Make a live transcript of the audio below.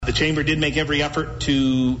The Chamber did make every effort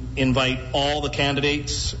to invite all the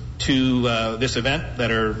candidates to this event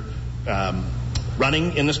that are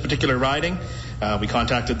running in this particular riding. We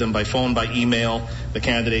contacted them by phone, by email. The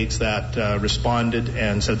candidates that responded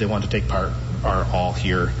and said they want to take part are all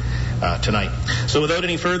here tonight. So without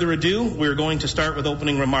any further ado, we're going to start with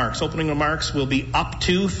opening remarks. Opening remarks will be up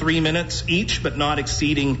to 3 minutes each, but not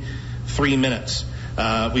exceeding 3 minutes.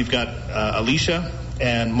 We've got Alicia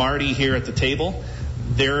and Marty here at the table.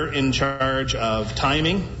 They're in charge of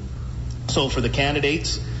timing. So for the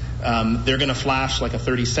candidates, they're going to flash like a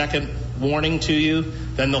 30-second warning to you.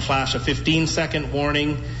 Then they'll flash a 15-second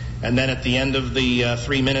warning. And then at the end of the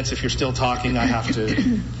 3 minutes, if you're still talking, I have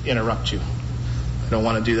to interrupt you. I don't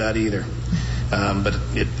want to do that either. But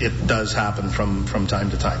it does happen from time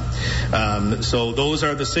to time. So those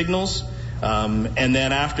are the signals. And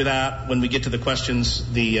then after that, when we get to the questions,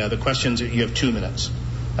 the questions, you have 2 minutes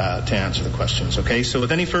to answer the questions. Okay, so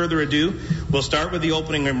with any further ado, we'll start with the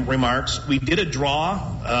opening remarks. We did a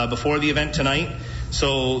draw before the event tonight.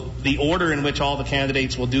 So the order in which all the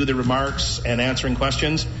candidates will do the remarks and answering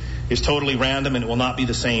questions is totally random, and it will not be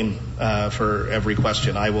the same for every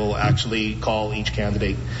question. I will actually call each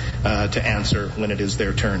candidate to answer when it is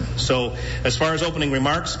their turn. So as far as opening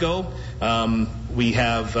remarks go, we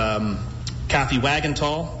have Kathy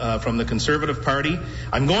Wagenthal from the Conservative Party.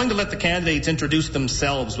 I'm going to let the candidates introduce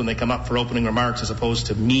themselves when they come up for opening remarks as opposed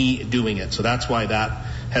to me doing it. So that's why that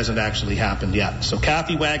hasn't actually happened yet. So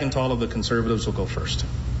Kathy Wagenthal of the Conservatives will go first.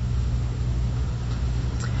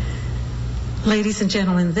 Ladies and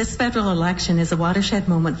gentlemen, this federal election is a watershed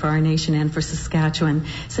moment for our nation and for Saskatchewan.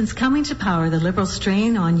 Since coming to power, the Liberal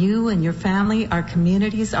strain on you and your family, our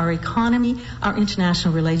communities, our economy, our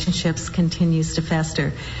international relationships continues to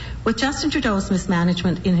fester. With Justin Trudeau's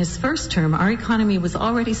mismanagement in his first term, our economy was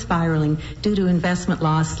already spiraling due to investment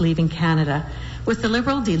loss leaving Canada. With the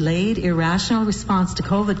Liberal delayed, irrational response to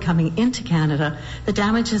COVID coming into Canada, the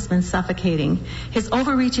damage has been suffocating. His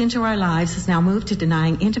overreach into our lives has now moved to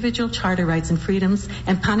denying individual charter rights and freedoms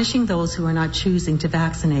and punishing those who are not choosing to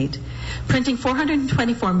vaccinate. Printing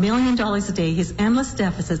 $424 million a day, his endless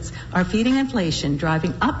deficits are feeding inflation,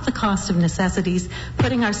 driving up the cost of necessities,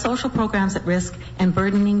 putting our social programs at risk, and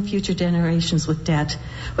burdening future generations with debt.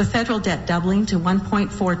 With federal debt doubling to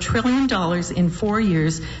 $1.4 trillion in 4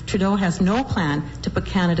 years, Trudeau has no plan to put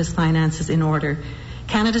Canada's finances in order.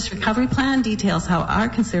 Canada's recovery plan details how our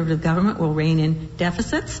Conservative government will rein in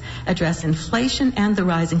deficits, address inflation and the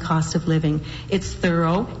rising cost of living. It's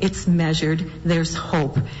thorough, it's measured, there's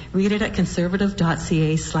hope. Read it at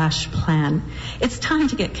conservative.ca/plan. It's time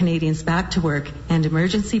to get Canadians back to work and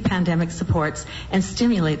emergency pandemic supports and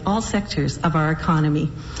stimulate all sectors of our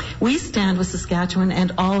economy. We stand with Saskatchewan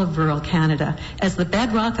and all of rural Canada as the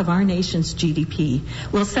bedrock of our nation's GDP.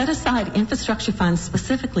 We'll set aside infrastructure funds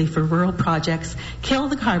specifically for rural projects, kill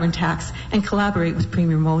the carbon tax, and collaborate with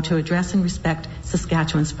Premier Moe to address and respect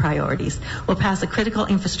Saskatchewan's priorities. We'll pass a Critical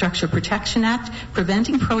Infrastructure Protection Act,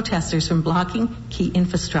 preventing protesters from blocking key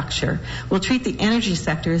infrastructure. We'll treat the energy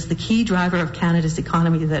sector as the key driver of Canada's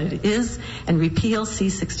economy that it is, and repeal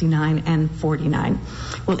C-69 and 49.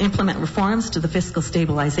 We'll implement reforms to the Fiscal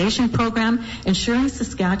Stabilization Program, ensuring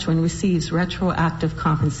Saskatchewan receives retroactive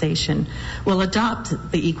compensation. We'll adopt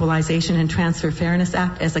the Equalization and Transfer Fairness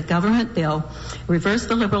Act as a government bill, reverse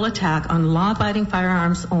the Liberal attack on law-abiding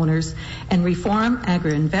firearms owners, and reform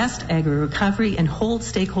Agri-Invest, Agri-Recovery, and hold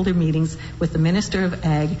stakeholder meetings with the Minister of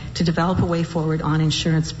Ag to develop a way forward on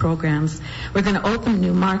insurance programs. We're going to open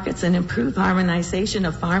new markets and improve harmonization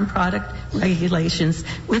of farm product regulations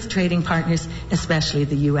with trading partners, especially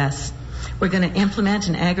the U.S. We're going to implement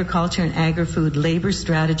an agriculture and agri-food labor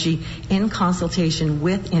strategy in consultation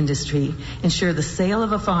with industry, ensure the sale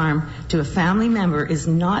of a farm to a family member is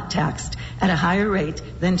not taxed at a higher rate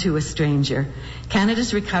than to a stranger.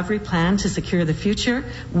 Canada's recovery plan to secure the future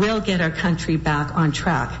will get our country back on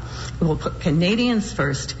track. We will put Canadians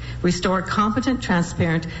first, restore competent,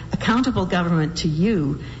 transparent, accountable government to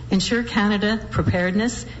you, ensure Canada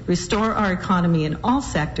preparedness, restore our economy in all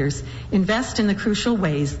sectors, invest in the crucial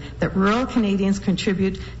ways that rural Canadians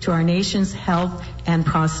contribute to our nation's health and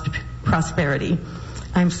prosperity.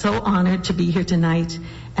 I'm so honored to be here tonight,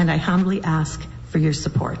 and I humbly ask for your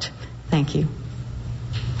support. Thank you.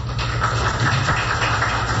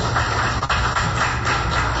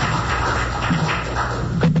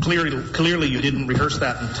 Clearly you didn't rehearse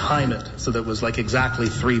that and time it so that it was like exactly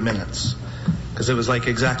 3 minutes. Because it was like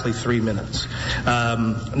exactly 3 minutes.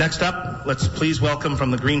 Next up, let's please welcome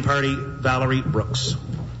from the Green Party, Valerie Brooks.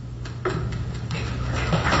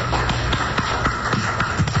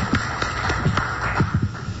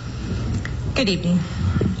 Good evening.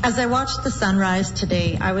 As I watched the sunrise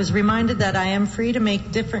today, I was reminded that I am free to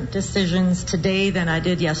make different decisions today than I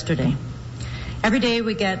did yesterday. Every day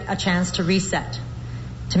we get a chance to reset,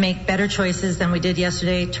 to make better choices than we did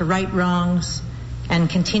yesterday, to right wrongs, and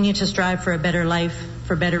continue to strive for a better life,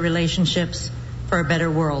 for better relationships, for a better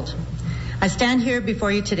world. I stand here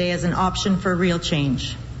before you today as an option for real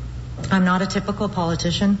change. I'm not a typical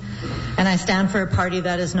politician, and I stand for a party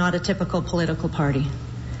that is not a typical political party.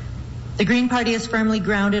 The Green Party is firmly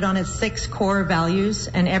grounded on its 6 core values,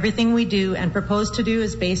 and everything we do and propose to do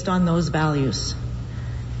is based on those values.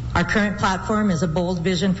 Our current platform is a bold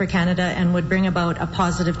vision for Canada and would bring about a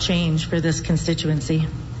positive change for this constituency.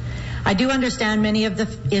 I do understand many of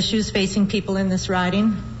the issues facing people in this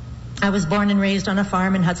riding. I was born and raised on a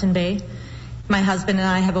farm in Hudson Bay. My husband and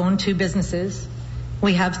I have owned 2 businesses.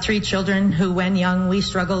 We have 3 children who, when young, we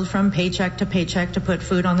struggled from paycheck to put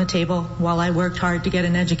food on the table while I worked hard to get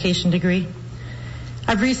an education degree.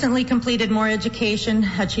 I've recently completed more education,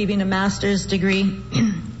 achieving a master's degree,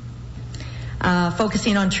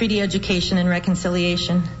 focusing on treaty education and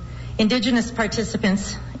reconciliation. Indigenous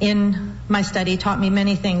participants in my study taught me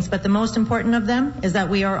many things, but the most important of them is that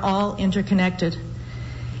we are all interconnected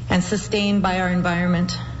and sustained by our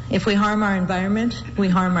environment. If we harm our environment, we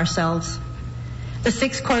harm ourselves. The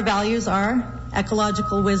 6 core values are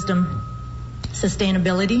ecological wisdom,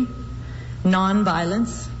 sustainability,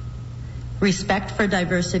 non-violence, respect for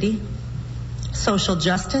diversity, social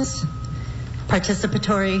justice,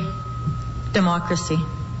 participatory democracy.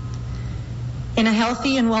 In a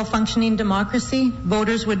healthy and well-functioning democracy,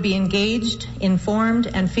 voters would be engaged, informed,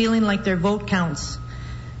 and feeling like their vote counts.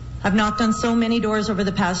 I've knocked on so many doors over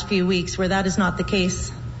the past few weeks where that is not the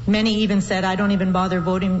case. Many even said, I don't even bother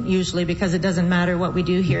voting usually because it doesn't matter what we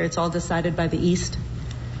do here. It's all decided by the East.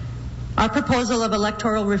 Our proposal of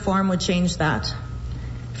electoral reform would change that.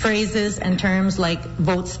 Phrases and terms like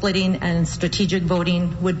vote splitting and strategic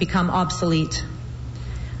voting would become obsolete.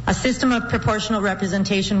 A system of proportional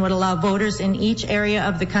representation would allow voters in each area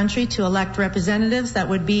of the country to elect representatives that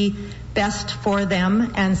would be best for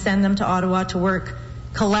them and send them to Ottawa to work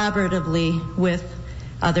collaboratively with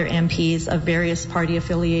other MPs of various party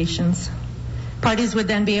affiliations. Parties would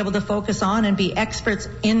then be able to focus on and be experts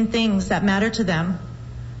in things that matter to them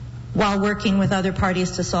while working with other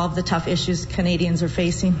parties to solve the tough issues Canadians are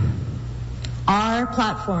facing. Our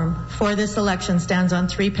platform for this election stands on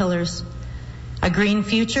 3 pillars: a green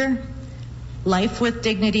future, life with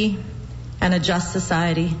dignity, and a just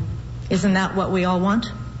society. Isn't that what we all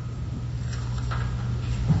want?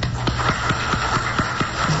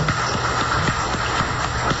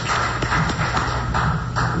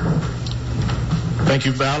 Thank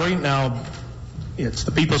you, Valerie. Now it's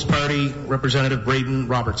the People's Party Representative Braden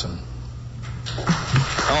Robertson.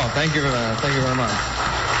 Oh, thank you very much.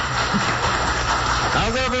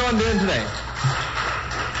 How's everyone doing today?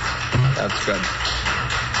 That's good.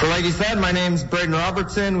 So like you said, my name's Braden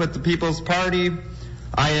Robertson with the People's Party.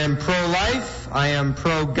 I am pro-life, I am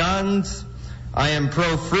pro-guns, I am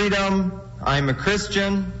pro-freedom, I am a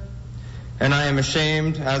Christian, and I am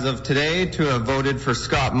ashamed as of today to have voted for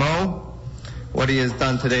Scott Moe. What he has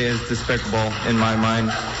done today is despicable in my mind.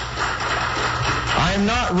 I am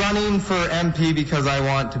not running for MP because I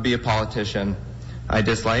want to be a politician. I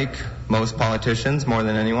dislike most politicians more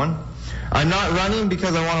than anyone. I'm not running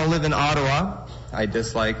because I want to live in Ottawa. I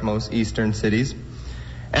dislike most eastern cities.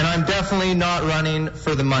 And I'm definitely not running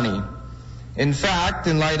for the money. In fact,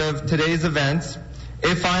 in light of today's events,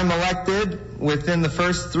 if I'm elected within the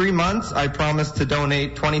first 3 months, I promise to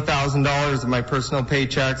donate $20,000 of my personal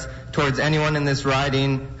paychecks towards anyone in this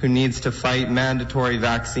riding who needs to fight mandatory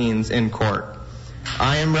vaccines in court.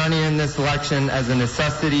 I am running in this election as a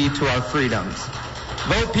necessity to our freedoms.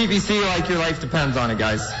 Vote PPC like your life depends on it,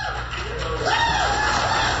 guys.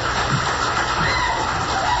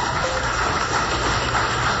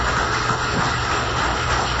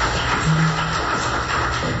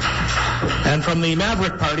 And from the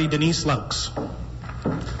Maverick Party, Denise Laux.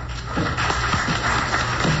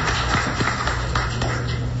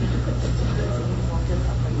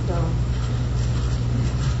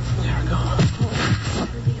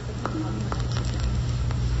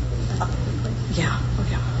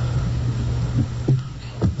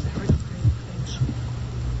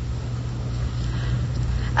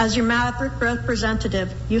 As your Maverick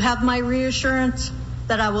representative, you have my reassurance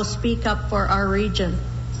that I will speak up for our region.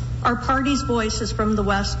 Our party's voice is from the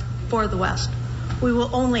West, for the West. We will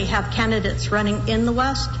only have candidates running in the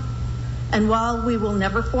West, and while we will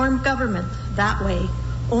never form government that way,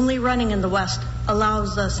 only running in the West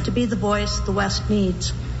allows us to be the voice the West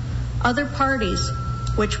needs. Other parties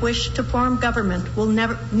which wish to form government will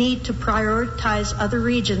never need to prioritize other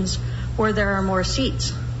regions where there are more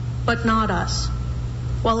seats, but not us.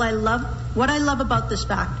 What I love about this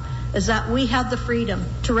fact is that we have the freedom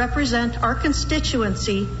to represent our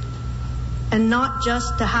constituency and not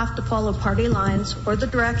just to have to follow party lines or the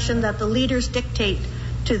direction that the leaders dictate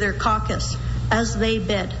to their caucus as they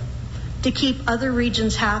bid to keep other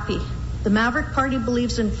regions happy. The Maverick Party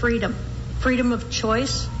believes in freedom, freedom of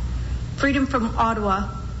choice, freedom from Ottawa,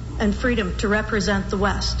 and freedom to represent the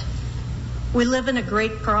West. We live in a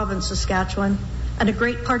great province, Saskatchewan, and a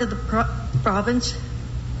great part of the province.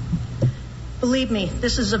 Believe me,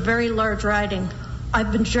 this is a very large riding.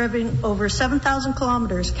 I've been driving over 7,000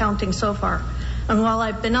 kilometers, counting so far. And while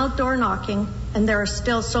I've been outdoor knocking, and there are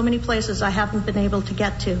still so many places I haven't been able to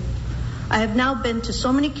get to, I have now been to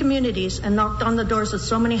so many communities and knocked on the doors of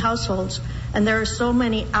so many households, and there are so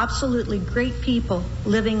many absolutely great people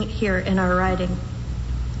living here in our riding.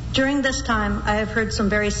 During this time, I have heard some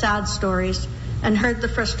very sad stories and heard the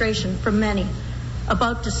frustration from many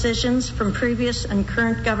about decisions from previous and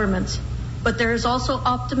current governments. But there is also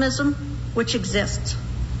optimism which exists,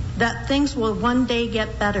 that things will one day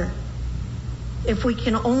get better if we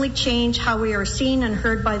can only change how we are seen and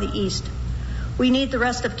heard by the East. We need the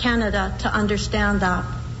rest of Canada to understand that.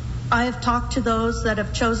 I have talked to those that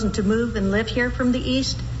have chosen to move and live here from the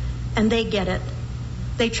East, and they get it.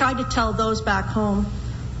 They try to tell those back home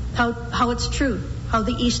how it's true, how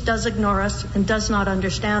the East does ignore us and does not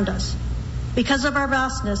understand us. Because of our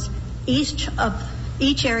vastness, each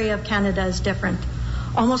area of Canada is different,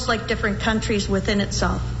 almost like different countries within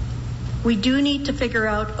itself. We do need to figure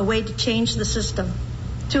out a way to change the system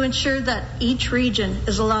to ensure that each region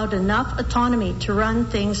is allowed enough autonomy to run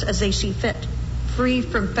things as they see fit, free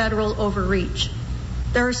from federal overreach.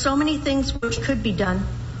 There are so many things which could be done,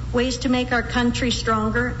 ways to make our country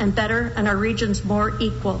stronger and better and our regions more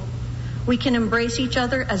equal. We can embrace each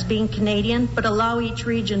other as being Canadian, but allow each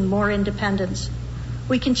region more independence.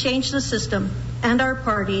 We can change the system, and our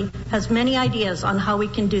party has many ideas on how we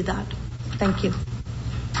can do that. Thank you.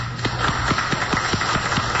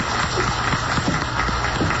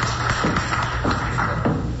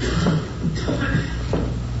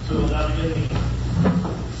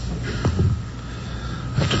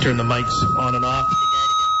 I have to turn the mics on and off.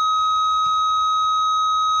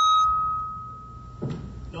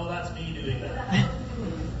 No, that's me doing that.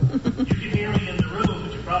 You can hear me in the room,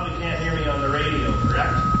 but you probably can't hear me on the radio,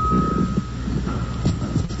 correct?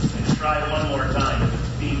 And try one more time. If it's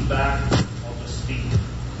feedback, I'll just speak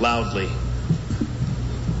loudly.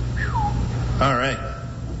 All right.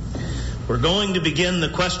 We're going to begin the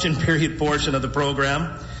question period portion of the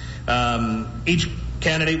program. Each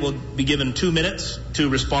candidate will be given 2 minutes to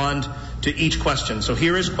respond to each question. So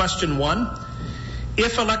here is question 1.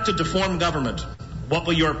 If elected to form government, what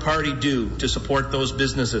will your party do to support those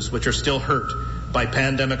businesses which are still hurt by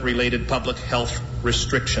pandemic-related public health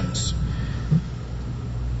restrictions?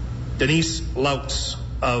 Denise Lautz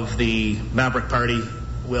of the Maverick Party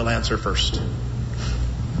will answer first.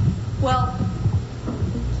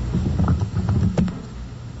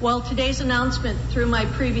 Well, today's announcement threw my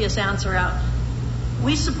previous answer out.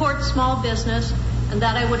 We support small business, and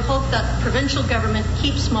that I would hope that provincial government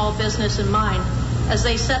keeps small business in mind as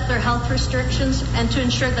they set their health restrictions, and to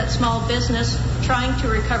ensure that small business trying to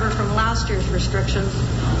recover from last year's restrictions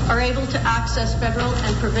are able to access federal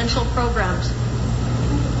and provincial programs.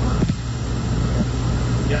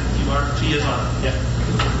 Yeah, you are. She is on. Yeah.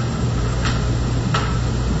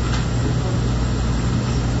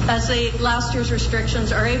 As last year's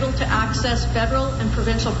restrictions are able to access federal and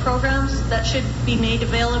provincial programs that should be made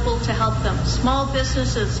available to help them. Small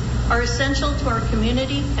businesses are essential to our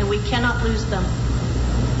community, and we cannot lose them.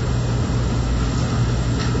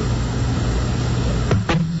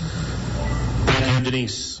 Thank you,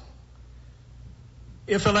 Denise.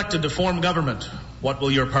 If elected to form government, what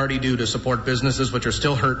will your party do to support businesses which are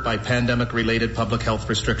still hurt by pandemic-related public health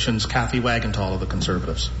restrictions? Kathy Wagenthal of the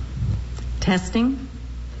Conservatives. Testing.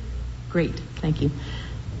 Great, thank you.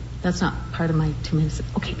 That's not part of my 2 minutes.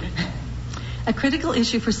 Okay, good. A critical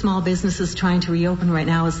issue for small businesses trying to reopen right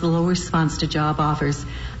now is the low response to job offers.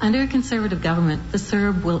 Under a Conservative government, the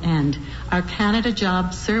CERB will end. Our Canada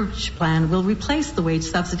Job Surge Plan will replace the wage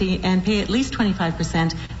subsidy and pay at least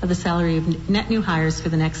 25% of the salary of net new hires for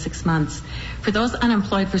the next 6 months. For those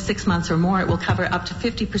unemployed for 6 months or more, it will cover up to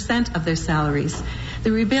 50% of their salaries.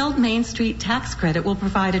 The Rebuild Main Street tax credit will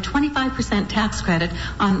provide a 25% tax credit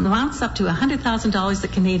on amounts up to $100,000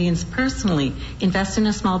 that Canadians personally invest in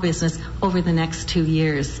a small business over the next 2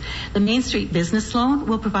 years. The Main Street business loan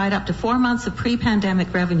will provide up to 4 months of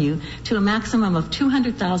pre-pandemic revenue to a maximum of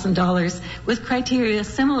 $200,000 with criteria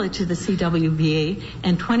similar to the CWBA,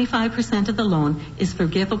 and 25% of the loan is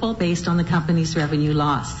forgivable based on the company's revenue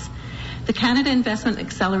loss. The Canada Investment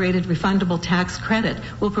Accelerated Refundable Tax Credit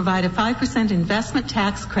will provide a 5% investment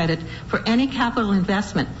tax credit for any capital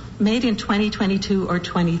investment made in 2022 or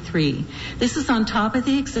 23. This is on top of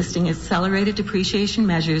the existing accelerated depreciation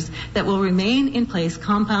measures that will remain in place,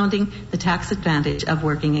 compounding the tax advantage of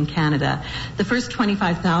working in Canada. The first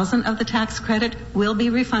 $25,000 of the tax credit will be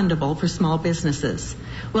refundable for small businesses.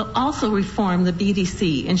 We'll also reform the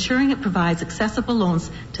BDC, ensuring it provides accessible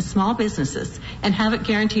loans to small businesses and have it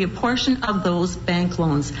guarantee a portion of those bank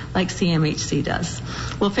loans like CMHC does.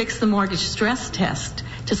 We'll fix the mortgage stress test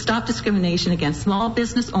to stop discrimination against small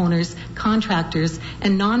business owners, contractors,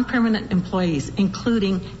 and non-permanent employees,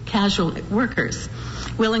 including casual workers.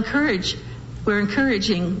 We're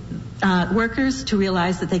encouraging workers to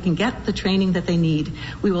realize that they can get the training that they need.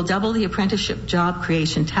 We will double the apprenticeship job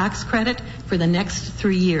creation tax credit for the next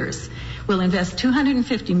 3 years. We'll invest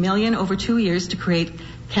 $250 million over 2 years to create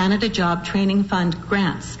Canada Job Training Fund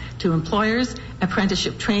grants to employers,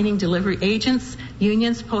 apprenticeship training delivery agents,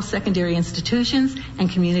 unions, post-secondary institutions, and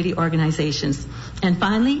community organizations. And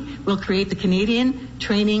finally, we'll create the Canadian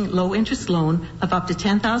Training Low-Interest Loan of up to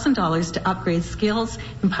 $10,000 to upgrade skills,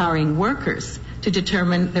 empowering workers to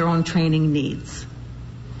determine their own training needs.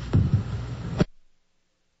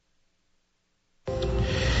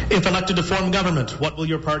 If elected to form government, what will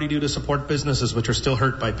your party do to support businesses which are still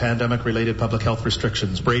hurt by pandemic-related public health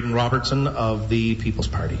restrictions? Braden Robertson of the People's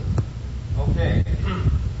Party. Okay.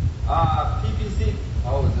 PPC.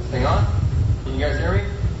 Oh, is this thing on? Can you guys hear me?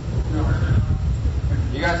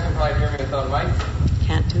 You guys can probably hear me without a mic.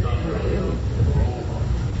 Can't do it.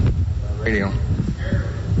 Radio.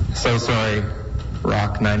 So sorry.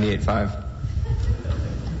 Rock 98.5.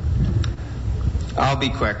 I'll be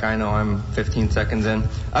quick. I know I'm 15 seconds in.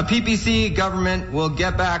 A PPC government will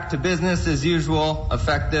get back to business as usual,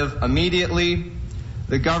 effective immediately.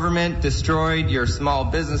 The government destroyed your small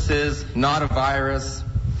businesses, not a virus.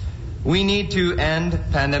 We need to end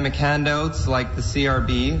pandemic handouts like the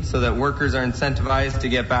CRB so that workers are incentivized to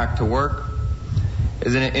get back to work.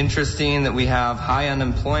 Isn't it interesting that we have high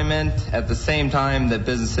unemployment at the same time that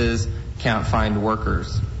businesses can't find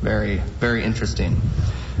workers? Very, very interesting.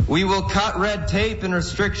 We will cut red tape and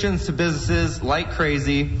restrictions to businesses like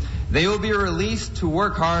crazy. They will be released to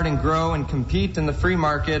work hard and grow and compete in the free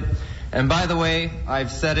market. And by the way,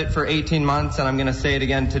 I've said it for 18 months and I'm going to say it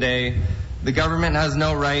again today. The government has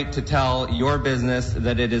no right to tell your business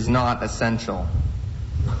that it is not essential.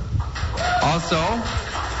 Also,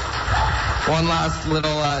 one last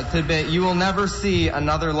little tidbit. You will never see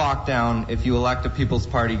another lockdown if you elect a People's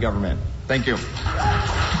Party government. Thank you.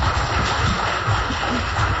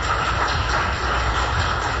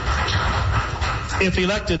 If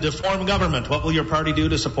elected to form government, what will your party do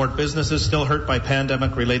to support businesses still hurt by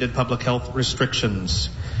pandemic-related public health restrictions?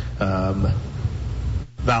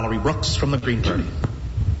 Valerie Brooks from the Green Party.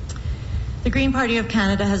 The Green Party of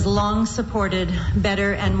Canada has long supported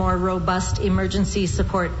better and more robust emergency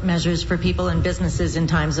support measures for people and businesses in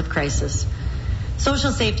times of crisis.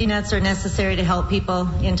 Social safety nets are necessary to help people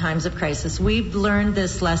in times of crisis. We've learned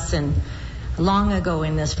this lesson long ago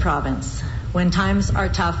in this province. When times are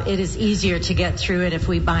tough, it is easier to get through it if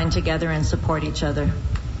we bind together and support each other.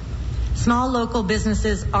 Small local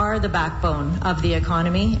businesses are the backbone of the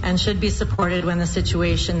economy and should be supported when the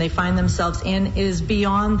situation they find themselves in is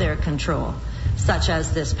beyond their control, such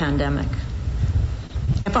as this pandemic.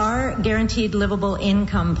 If our guaranteed livable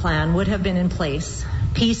income plan would have been in place,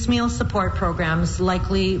 piecemeal support programs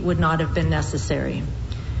likely would not have been necessary.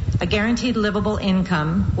 A guaranteed livable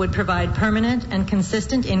income would provide permanent and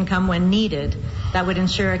consistent income when needed that would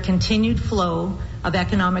ensure a continued flow of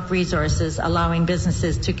economic resources, allowing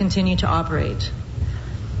businesses to continue to operate.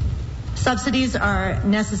 Subsidies are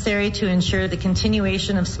necessary to ensure the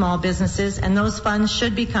continuation of small businesses, and those funds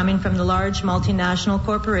should be coming from the large multinational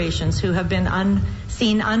corporations who have been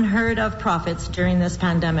seen unheard of profits during this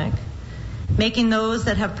pandemic. Making those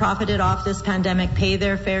that have profited off this pandemic pay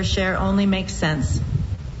their fair share only makes sense.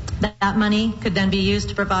 That money could then be used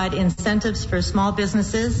to provide incentives for small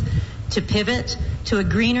businesses to pivot to a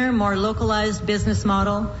greener, more localized business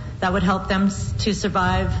model that would help them to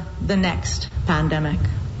survive the next pandemic.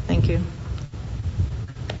 Thank you.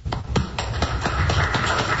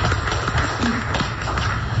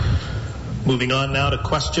 Moving on now to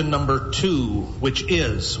question number 2, which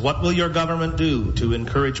is, what will your government do to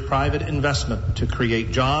encourage private investment to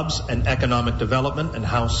create jobs and economic development, and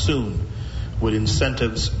how soon would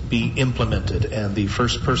incentives be implemented? And the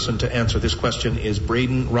first person to answer this question is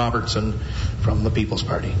Braden Robertson from the People's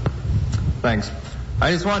Party. Thanks.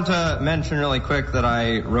 I just want to mention really quick that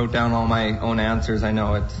I wrote down all my own answers. I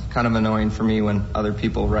know it's kind of annoying for me when other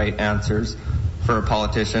people write answers for a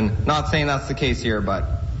politician. Not saying that's the case here,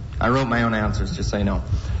 but I wrote my own answers, just so you know.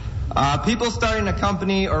 People starting a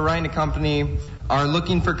company or running a company are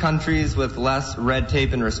looking for countries with less red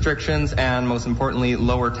tape and restrictions, and most importantly,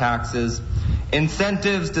 lower taxes.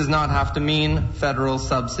 Incentives does not have to mean federal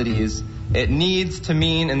subsidies. It needs to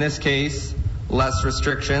mean, in this case, less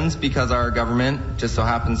restrictions, because our government just so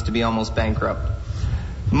happens to be almost bankrupt.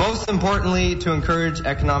 Most importantly, to encourage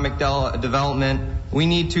economic development, we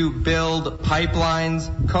need to build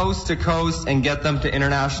pipelines coast to coast and get them to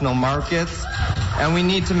international markets. And we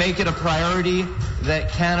need to make it a priority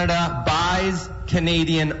that Canada buys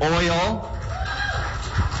Canadian oil.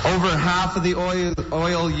 Over half of the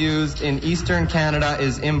oil used in Eastern Canada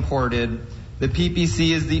is imported. The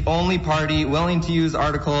PPC is the only party willing to use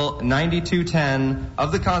Article 9210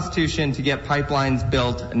 of the Constitution to get pipelines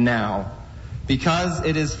built now. Because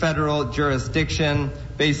it is federal jurisdiction,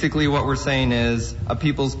 basically what we're saying is a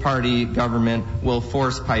People's Party government will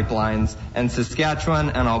force pipelines, and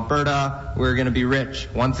Saskatchewan and Alberta, we're going to be rich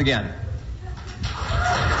once again.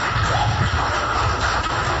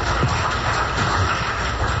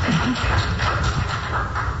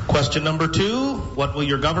 Question number 2, what will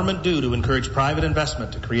your government do to encourage private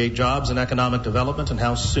investment to create jobs and economic development, and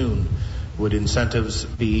how soon would incentives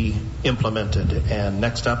be implemented? And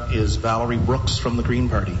next up is Valerie Brooks from the Green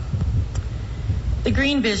Party. The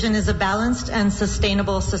Green Vision is a balanced and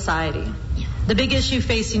sustainable society. The big issue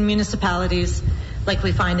facing municipalities, like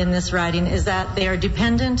we find in this riding, is that they are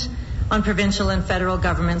dependent on provincial and federal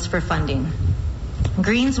governments for funding.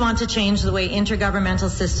 Greens want to change the way intergovernmental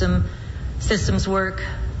systems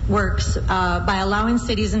works by allowing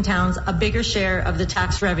cities and towns a bigger share of the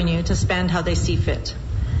tax revenue to spend how they see fit.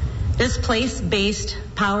 This place-based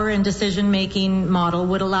power and decision-making model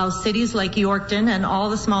would allow cities like Yorkton and all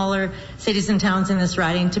the smaller cities and towns in this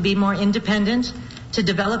riding to be more independent, to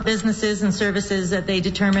develop businesses and services that they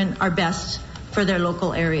determine are best for their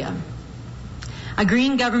local area. A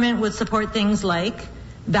green government would support things like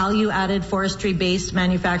value-added forestry-based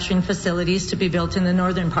manufacturing facilities to be built in the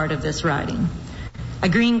northern part of this riding. A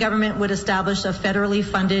green government would establish a federally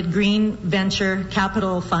funded green venture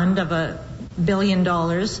capital fund of $1 billion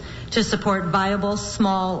to support viable,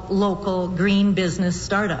 small, local green business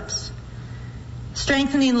startups.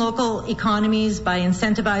 Strengthening local economies by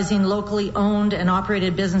incentivizing locally owned and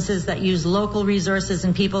operated businesses that use local resources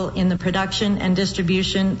and people in the production and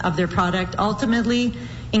distribution of their product, ultimately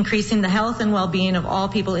increasing the health and well-being of all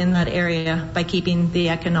people in that area by keeping the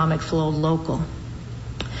economic flow local.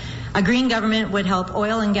 A green government would help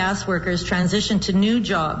oil and gas workers transition to new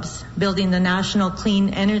jobs, building the national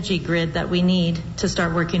clean energy grid that we need to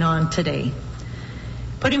start working on today.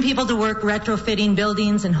 Putting people to work retrofitting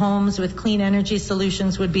buildings and homes with clean energy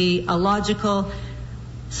solutions would be a logical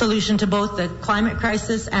solution to both the climate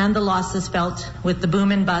crisis and the losses felt with the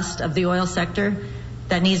boom and bust of the oil sector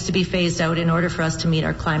that needs to be phased out in order for us to meet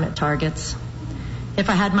our climate targets. If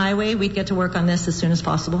I had my way, we'd get to work on this as soon as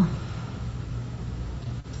possible.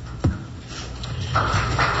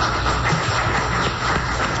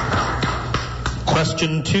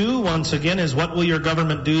 Question 2, once again, is what will your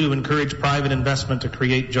government do to encourage private investment to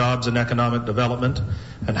create jobs and economic development,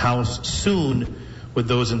 and how soon would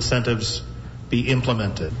those incentives be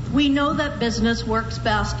implemented? We know that business works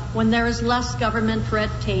best when there is less government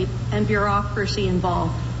red tape and bureaucracy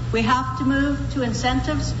involved. We have to move to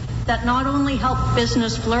incentives that not only help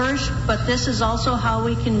business flourish, but this is also how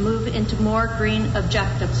we can move into more green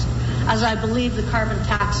objectives, as I believe the carbon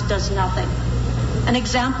tax does nothing. An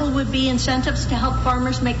example would be incentives to help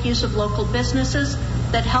farmers make use of local businesses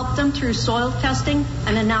that help them through soil testing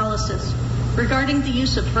and analysis, regarding the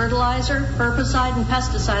use of fertilizer, herbicide, and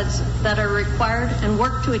pesticides that are required, and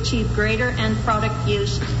work to achieve greater end product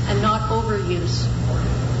use and not overuse,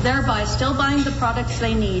 thereby still buying the products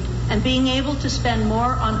they need and being able to spend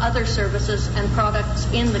more on other services and products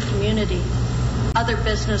in the community. Other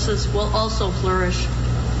businesses will also flourish.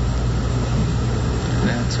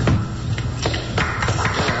 Answer.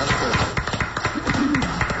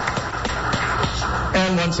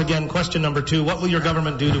 And once again, question number 2, what will your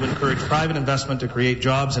government do to encourage private investment to create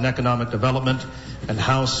jobs and economic development, and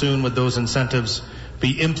how soon would those incentives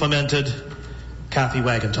be implemented? Kathy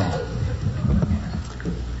Wagenthal.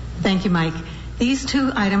 Thank you, Mike. These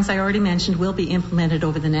two items I already mentioned will be implemented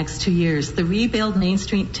over the next 2 years. The Rebuild Main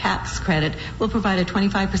Street tax credit will provide a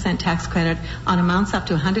 25% tax credit on amounts up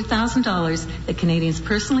to $100,000 that Canadians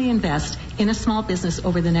personally invest in a small business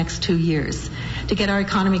over the next 2 years. To get our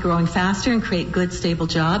economy growing faster and create good, stable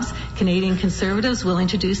jobs, Canadian Conservatives will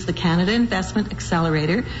introduce the Canada Investment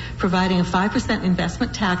Accelerator, providing a 5%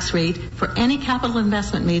 investment tax rate for any capital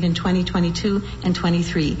investment made in 2022 and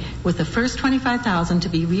 23, with the first $25,000 to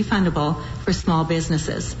be refundable for small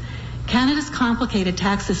businesses. Canada's complicated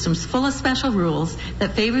tax system's full of special rules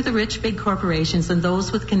that favor the rich big corporations and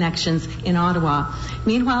those with connections in Ottawa.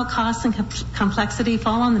 Meanwhile, costs and complexity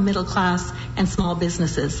fall on the middle class and small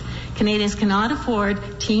businesses. Canadians cannot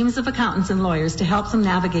afford teams of accountants and lawyers to help them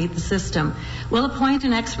navigate the system. We'll appoint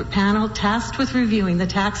an expert panel tasked with reviewing the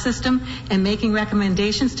tax system and making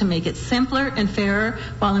recommendations to make it simpler and fairer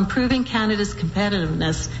while improving Canada's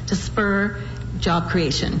competitiveness to spur job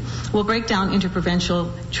creation. We'll break down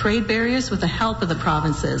interprovincial trade barriers with the help of the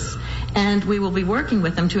provinces, and we will be working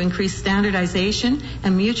with them to increase standardization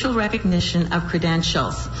and mutual recognition of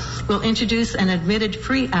credentials. We'll introduce an Admitted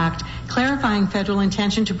Free Act clarifying federal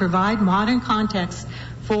intention to provide modern context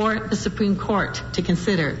for the Supreme Court to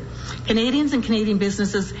consider. Canadians and Canadian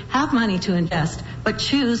businesses have money to invest, but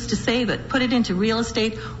choose to save it, put it into real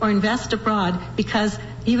estate, or invest abroad because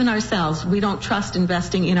even ourselves, we don't trust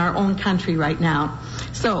investing in our own country right now.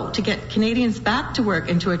 So, to get Canadians back to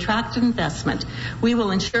work and to attract investment, we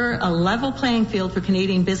will ensure a level playing field for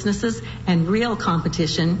Canadian businesses and real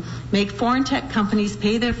competition, make foreign tech companies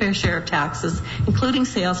pay their fair share of taxes, including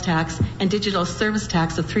sales tax and digital service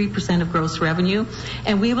tax of 3% of gross revenue,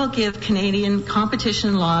 and we will give Canadian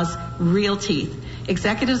competition laws real teeth.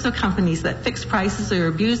 Executives of companies that fix prices or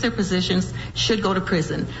abuse their positions should go to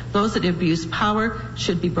prison. Those that abuse power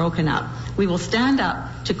should be broken up. We will stand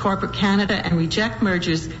up to corporate Canada and reject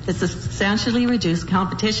mergers that substantially reduce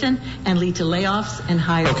competition and lead to layoffs and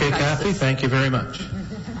higher prices. Okay, Kathy, thank you very much.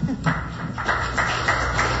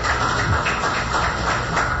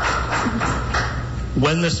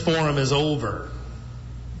 When this forum is over,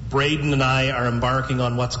 Braden and I are embarking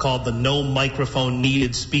on what's called the No Microphone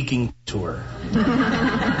Needed Speaking Tour.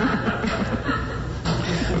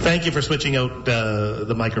 Thank you for switching out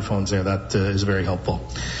the microphones there. That is very helpful.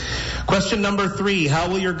 Question number 3. How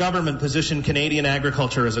will your government position Canadian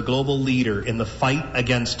agriculture as a global leader in the fight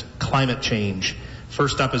against climate change?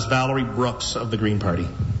 First up is Valerie Brooks of the Green Party.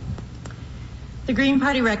 The Green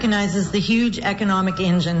Party recognizes the huge economic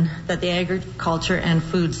engine that the agriculture and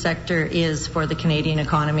food sector is for the Canadian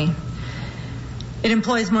economy. It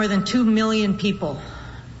employs more than 2 million people.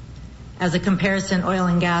 As a comparison, oil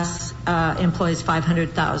and gas employs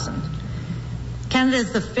 500,000. Canada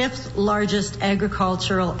is the 5th largest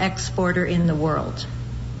agricultural exporter in the world.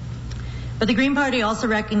 But the Green Party also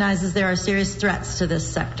recognizes there are serious threats to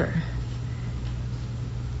this sector.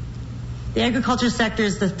 The agriculture sector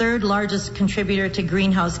is the 3rd largest contributor to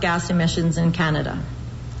greenhouse gas emissions in Canada.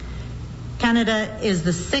 Canada is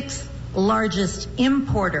the 6th largest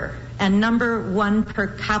importer and number 1 per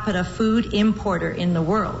capita food importer in the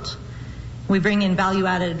world. We bring in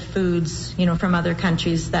value-added foods, from other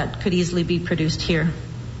countries that could easily be produced here.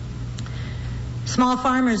 Small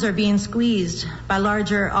farmers are being squeezed by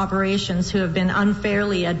larger operations who have been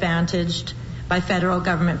unfairly advantaged by federal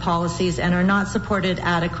government policies and are not supported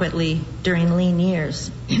adequately during lean years,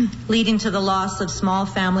 leading to the loss of small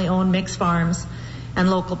family-owned mixed farms and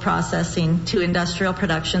local processing to industrial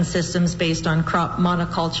production systems based on crop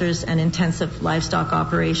monocultures and intensive livestock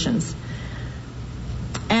operations.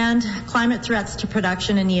 And climate threats to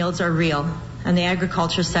production and yields are real, and the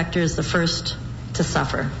agriculture sector is the first to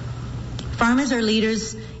suffer. Farmers are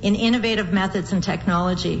leaders in innovative methods and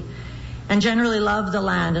technology and generally love the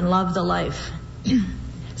land and love the life.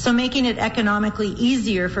 So making it economically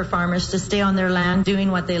easier for farmers to stay on their land doing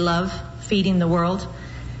what they love, feeding the world,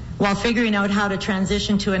 while figuring out how to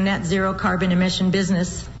transition to a net zero carbon emission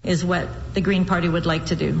business is what the Green Party would like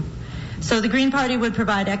to do. So the Green Party would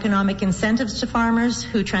provide economic incentives to farmers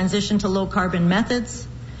who transition to low carbon methods.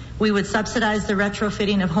 We would subsidize the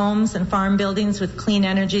retrofitting of homes and farm buildings with clean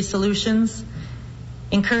energy solutions,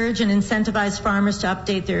 encourage and incentivize farmers to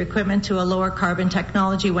update their equipment to a lower carbon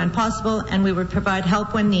technology when possible, and we would provide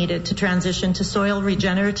help when needed to transition to soil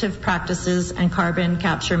regenerative practices and carbon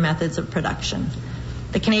capture methods of production.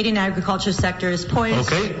 The Canadian agriculture sector is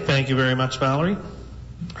poised. Okay, thank you very much, Valerie.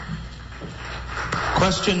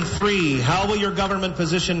 Question 3. How will your government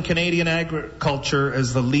position Canadian agriculture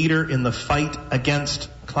as the leader in the fight against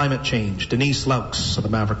climate change? Denise Laux of the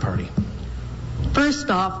Maverick Party. First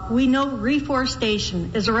off, we know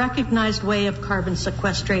reforestation is a recognized way of carbon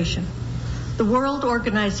sequestration. The World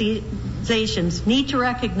organizations need to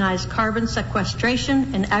recognize carbon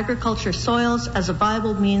sequestration in agriculture soils as a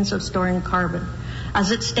viable means of storing carbon.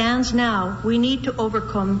 As it stands now, we need to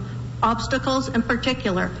overcome obstacles, in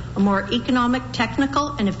particular, a more economic, technical,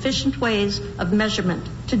 and efficient ways of measurement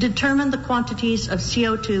to determine the quantities of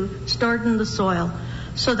CO2 stored in the soil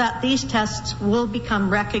so that these tests will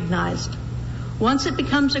become recognized. Once it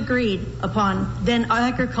becomes agreed upon, then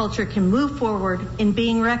agriculture can move forward in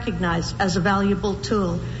being recognized as a valuable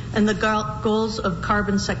tool in the goals of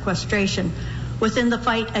carbon sequestration within the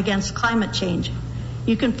fight against climate change.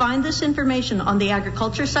 You can find this information on the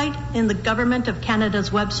agriculture site in the Government of Canada's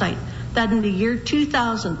website that in the year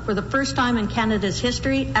 2000, for the first time in Canada's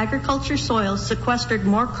history, agriculture soils sequestered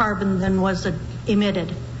more carbon than was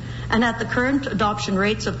emitted. And at the current adoption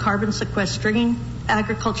rates of carbon sequestering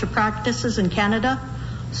agriculture practices in Canada,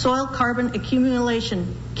 soil carbon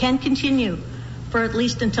accumulation can continue for at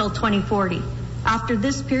least until 2040. After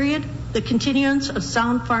this period, the continuance of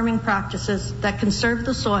sound farming practices that conserve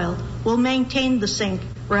the soil will maintain the sink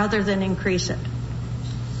rather than increase it.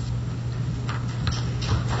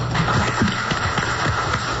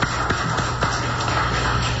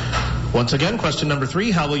 Once again, question number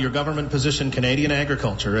 3, how will your government position Canadian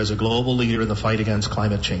agriculture as a global leader in the fight against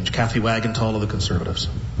climate change? Kathy Wagenthal of the Conservatives.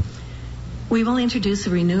 We will introduce a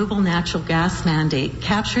renewable natural gas mandate.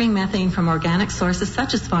 Capturing methane from organic sources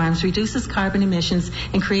such as farms reduces carbon emissions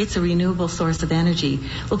and creates a renewable source of energy.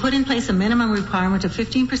 We'll put in place a minimum requirement of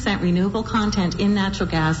 15% renewable content in natural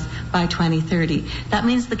gas by 2030. That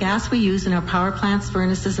means the gas we use in our power plants,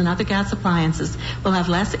 furnaces, and other gas appliances will have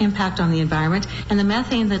less impact on the environment, and the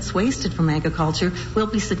methane that's wasted from agriculture will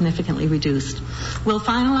be significantly reduced. We'll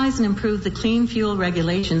finalize and improve the clean fuel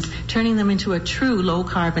regulations, turning them into a true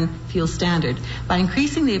low-carbon fuel standard by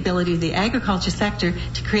increasing the ability of the agriculture sector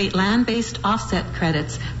to create land-based offset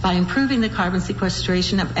credits by improving the carbon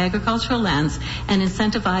sequestration of agricultural lands and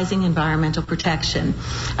incentivizing environmental protection,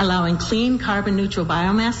 allowing clean carbon-neutral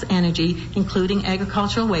biomass energy, including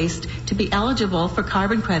agricultural waste, to be eligible for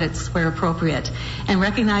carbon credits where appropriate, and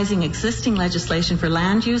recognizing existing legislation for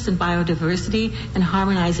land use and biodiversity and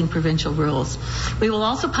harmonizing provincial rules. We will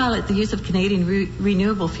also pilot the use of Canadian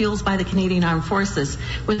renewable fuels by the Canadian Armed Forces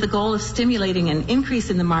with the goal of stimulating an increase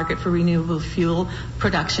in the market for renewable fuel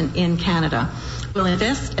production in Canada. We'll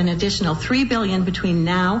invest an additional $3 billion between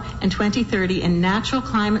now and 2030 in natural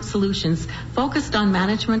climate solutions focused on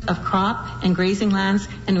management of crop and grazing lands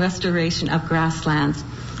and restoration of grasslands.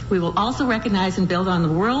 We will also recognize and build on the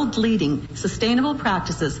world-leading sustainable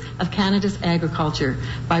practices of Canada's agriculture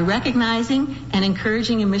by recognizing and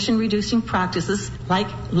encouraging emission-reducing practices like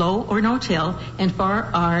low or no-till and for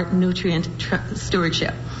our nutrient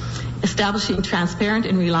stewardship, establishing transparent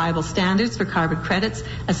and reliable standards for carbon credits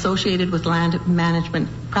associated with land management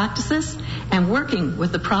practices, and working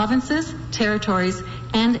with the provinces, territories,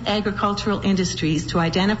 and agricultural industries to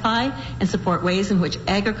identify and support ways in which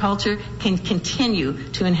agriculture can continue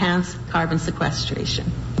to enhance carbon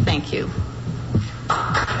sequestration. Thank you.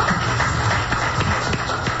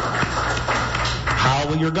 How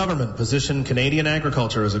will your government position Canadian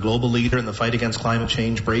agriculture as a global leader in the fight against climate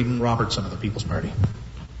change? Braden Robertson of the People's Party.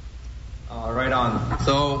 Right on.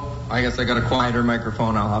 So, I guess I got a quieter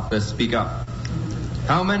microphone. I'll have to speak up.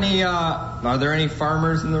 How many, are there any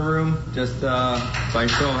farmers in the room? Just by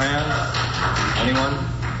show of hands? Anyone?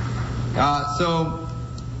 So,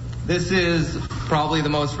 this is probably the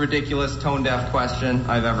most ridiculous tone-deaf question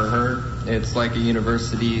I've ever heard. It's like a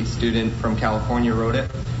university student from California wrote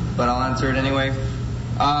it, but I'll answer it anyway.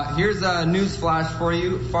 Here's a news flash for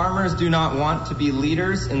you. Farmers do not want to be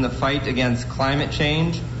leaders in the fight against climate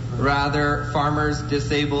change. Rather, farmers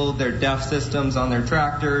disable their DEF systems on their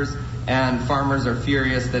tractors, and farmers are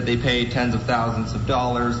furious that they pay tens of thousands of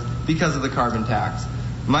dollars because of the carbon tax.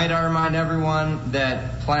 Might I remind everyone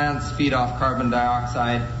that plants feed off carbon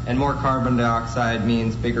dioxide, and more carbon dioxide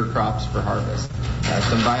means bigger crops for harvest. That's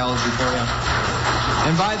some biology for you.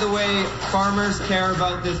 And by the way, farmers care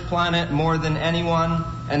about this planet more than anyone,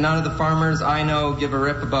 and none of the farmers I know give a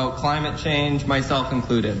rip about climate change, myself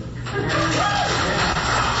included.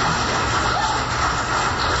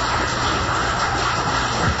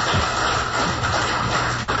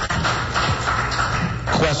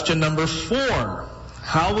 Question number 4.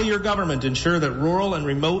 How will your government ensure that rural and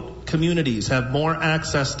remote communities have more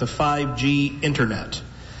access to 5G internet?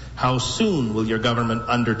 How soon will your government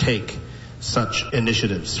undertake such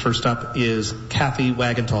initiatives? First up is Kathy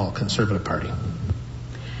Wagenthal, Conservative Party.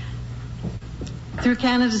 Through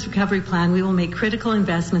Canada's Recovery Plan, we will make critical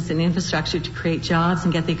investments in infrastructure to create jobs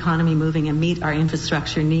and get the economy moving and meet our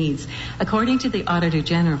infrastructure needs. According to the Auditor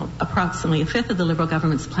General, approximately a fifth of the Liberal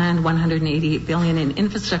government's planned $188 billion in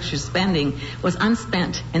infrastructure spending was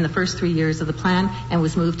unspent in the first 3 years of the plan and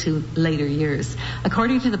was moved to later years.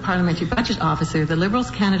 According to the Parliamentary Budget Officer, the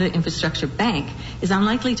Liberals' Canada Infrastructure Bank is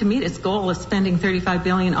unlikely to meet its goal of spending $35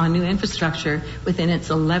 billion on new infrastructure within its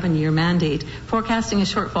 11-year mandate, forecasting a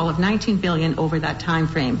shortfall of $19 billion over that time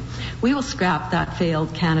frame. We will scrap that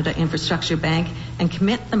failed Canada Infrastructure Bank and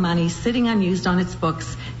commit the money sitting unused on its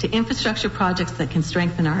books to infrastructure projects that can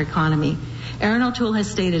strengthen our economy. Aaron O'Toole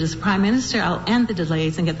has stated as Prime Minister, I'll end the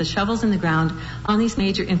delays and get the shovels in the ground on these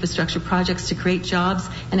major infrastructure projects to create jobs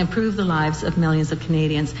and improve the lives of millions of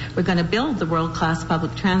Canadians. We're going to build the world-class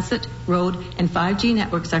public transit, road, and 5G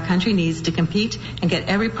networks our country needs to compete and get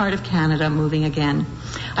every part of Canada moving again.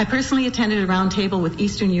 I personally attended a roundtable with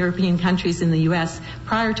Eastern European countries in the U.S.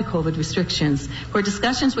 prior to COVID restrictions, where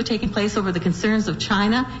discussions were taking place over the concerns of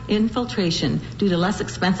China infiltration due to less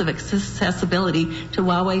expensive accessibility to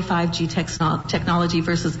Huawei 5G technology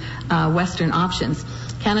versus Western options.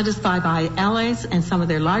 Canada's Five Allies and some of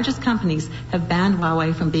their largest companies have banned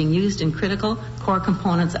Huawei from being used in critical core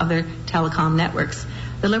components of their telecom networks.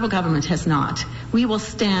 The Liberal government has not. We will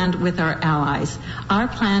stand with our allies. Our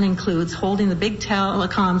plan includes holding the big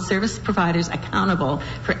telecom service providers accountable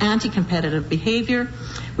for anti-competitive behavior.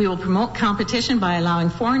 We will promote competition by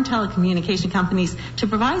allowing foreign telecommunication companies to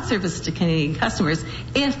provide service to Canadian customers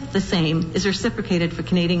if the same is reciprocated for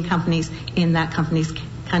Canadian companies in that company's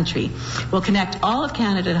country. We'll connect all of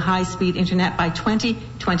Canada to high-speed internet by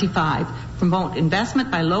 2025. Promote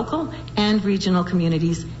investment by local and regional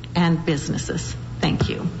communities and businesses. Thank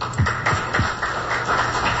you.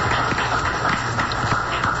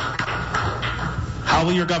 How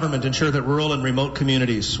will your government ensure that rural and remote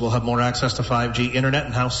communities will have more access to 5G internet,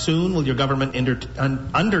 and how soon will your government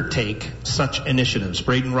undertake such initiatives?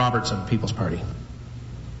 Braden Robertson, People's Party.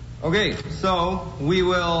 Okay, so we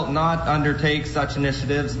will not undertake such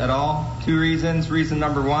initiatives at all. 2 reasons. Reason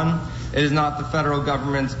number 1, it is not the federal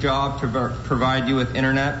government's job to provide you with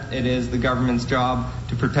internet. It is the government's job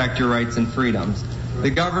to protect your rights and freedoms.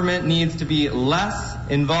 The government needs to be less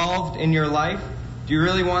involved in your life. Do you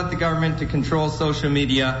really want the government to control social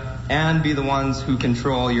media and be the ones who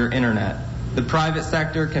control your internet? The private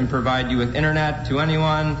sector can provide you with internet to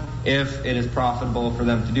anyone if it is profitable for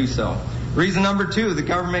them to do so. Reason number 2, the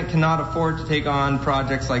government cannot afford to take on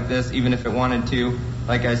projects like this even if it wanted to.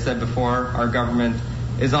 Like I said before, our government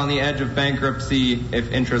is on the edge of bankruptcy. If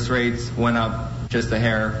interest rates went up just a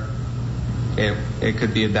hair, it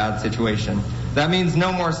could be a bad situation. That means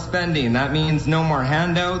no more spending. That means no more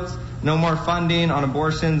handouts, no more funding on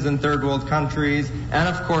abortions in third world countries, and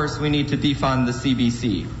of course we need to defund the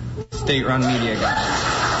CBC, state-run media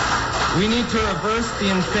guys. We need to reverse the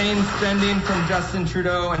insane spending from Justin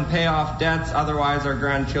Trudeau and pay off debts, otherwise our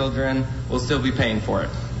grandchildren will still be paying for it.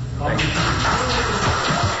 Thank you.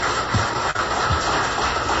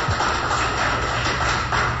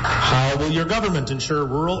 How will your government ensure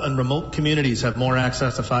rural and remote communities have more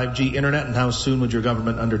access to 5G internet, and how soon would your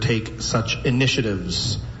government undertake such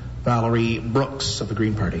initiatives? Valerie Brooks of the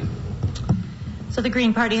Green Party. So the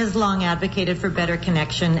Green Party has long advocated for better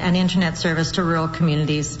connection and internet service to rural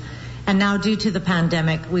communities. And now, due to the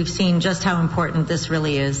pandemic, we've seen just how important this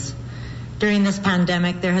really is. During this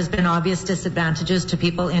pandemic, there has been obvious disadvantages to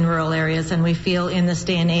people in rural areas, and we feel in this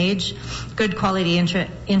day and age, good quality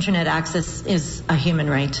internet access is a human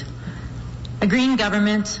right. A Green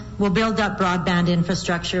government will build up broadband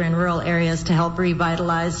infrastructure in rural areas to help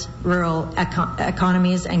revitalize rural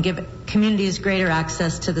economies and give communities greater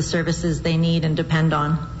access to the services they need and depend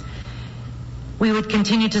on. We would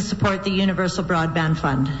continue to support the Universal Broadband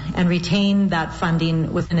Fund and retain that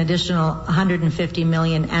funding with an additional $150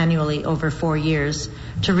 million annually over 4 years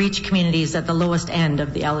to reach communities at the lowest end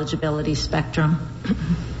of the eligibility spectrum.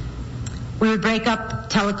 We would break up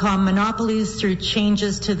telecom monopolies through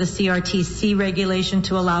changes to the CRTC regulation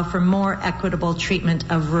to allow for more equitable treatment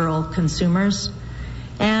of rural consumers.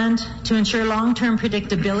 And to ensure long-term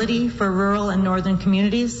predictability for rural and northern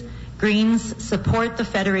communities, Greens support the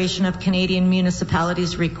Federation of Canadian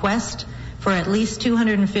Municipalities' request for at least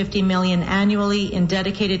 $250 million annually in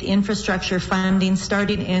dedicated infrastructure funding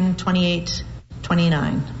starting in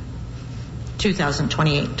 2028-29.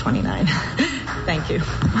 Thank you.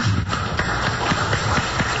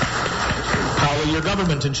 How will your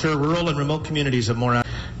government ensure rural and remote communities have more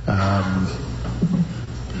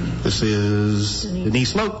This is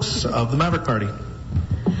Denise Lopes of the Maverick Party.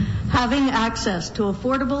 Having access to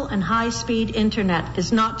affordable and high-speed internet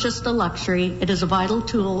is not just a luxury, it is a vital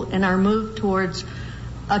tool in our move towards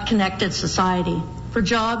a connected society. For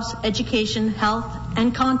jobs, education, health,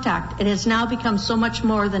 and contact, it has now become so much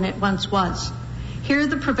more than it once was. Here,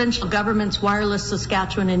 the provincial government's Wireless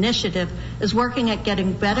Saskatchewan initiative is working at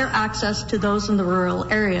getting better access to those in the rural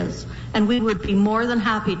areas, and we would be more than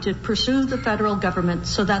happy to pursue the federal government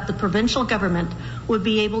so that the provincial government would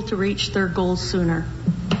be able to reach their goals sooner.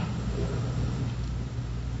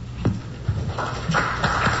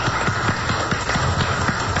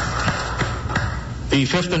 The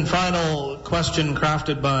fifth and final question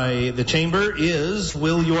crafted by the Chamber is,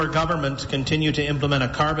 will your government continue to implement a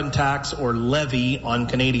carbon tax or levy on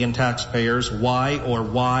Canadian taxpayers? Why or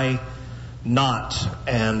why not?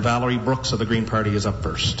 And Valerie Brooks of the Green Party is up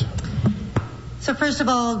first. So first of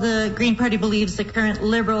all, the Green Party believes the current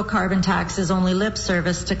Liberal carbon tax is only lip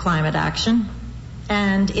service to climate action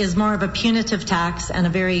and is more of a punitive tax and a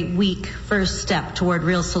very weak first step toward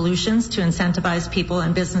real solutions to incentivize people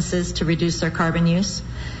and businesses to reduce their carbon use.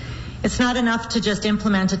 It's not enough to just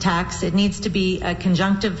implement a tax. It needs to be a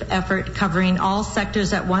conjunctive effort covering all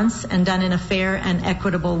sectors at once and done in a fair and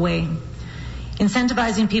equitable way.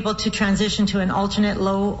 Incentivizing people to transition to an alternate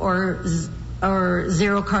low or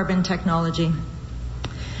zero carbon technology.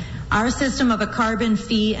 Our system of a carbon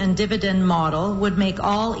fee and dividend model would make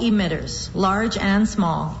all emitters, large and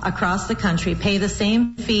small, across the country pay the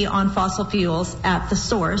same fee on fossil fuels at the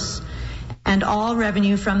source, and all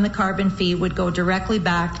revenue from the carbon fee would go directly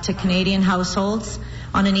back to Canadian households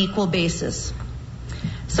on an equal basis.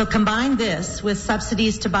 So combine this with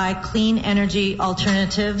subsidies to buy clean energy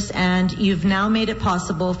alternatives, and you've now made it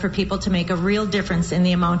possible for people to make a real difference in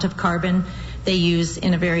the amount of carbon they use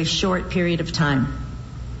in a very short period of time.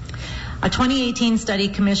 A 2018 study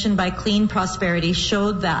commissioned by Clean Prosperity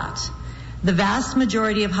showed that the vast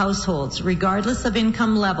majority of households, regardless of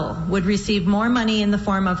income level, would receive more money in the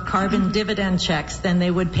form of carbon dividend checks than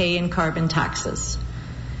they would pay in carbon taxes.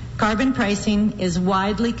 Carbon pricing is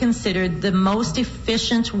widely considered the most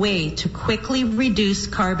efficient way to quickly reduce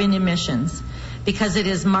carbon emissions because it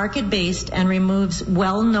is market-based and removes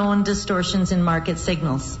well-known distortions in market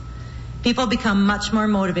signals. People become much more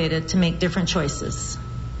motivated to make different choices.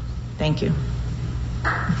 Thank you.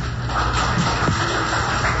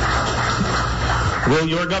 Will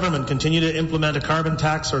your government continue to implement a carbon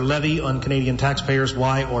tax or levy on Canadian taxpayers?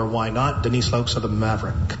 Why or why not? Denise Lokes of the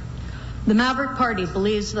Maverick. The Maverick Party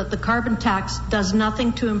believes that the carbon tax does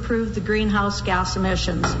nothing to improve the greenhouse gas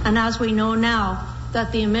emissions, and as we know now,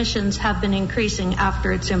 that the emissions have been increasing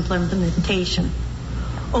after its implementation.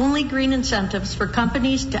 Only green incentives for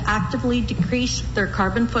companies to actively decrease their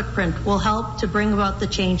carbon footprint will help to bring about the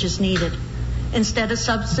changes needed. Instead of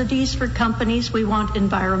subsidies for companies, we want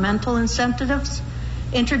environmental incentives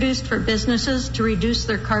introduced for businesses to reduce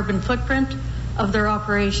their carbon footprint of their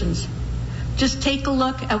operations. Just take a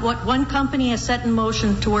look at what one company has set in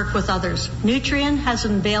motion to work with others. Nutrien has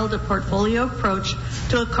unveiled a portfolio approach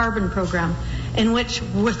to a carbon program in which,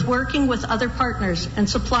 with working with other partners and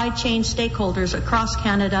supply chain stakeholders across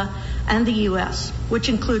Canada and the U.S., which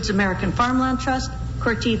includes American Farmland Trust,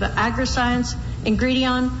 Corteva Agriscience,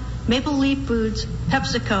 Ingredion, Maple Leaf Foods,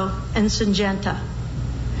 PepsiCo, and Syngenta.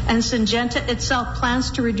 And Syngenta itself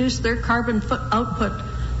plans to reduce their carbon output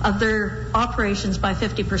of their operations by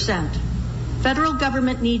 50%. Federal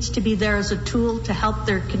government needs to be there as a tool to help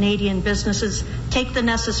their Canadian businesses take the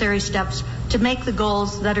necessary steps to make the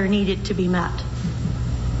goals that are needed to be met.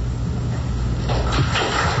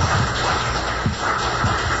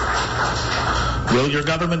 Will your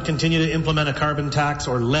government continue to implement a carbon tax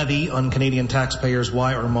or levy on Canadian taxpayers?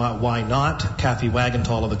 Why or why not? Kathy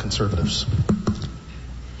Wagenthal of the Conservatives.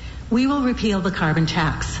 We will repeal the carbon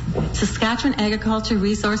tax. Saskatchewan agriculture,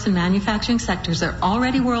 resource, and manufacturing sectors are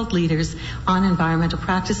already world leaders on environmental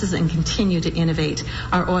practices and continue to innovate.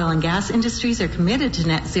 Our oil and gas industries are committed to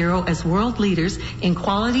net zero as world leaders in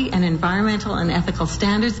quality and environmental and ethical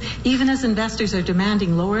standards, even as investors are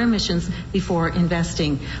demanding lower emissions before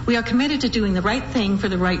investing. We are committed to doing the right thing for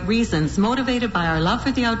the right reasons, motivated by our love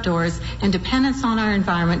for the outdoors and dependence on our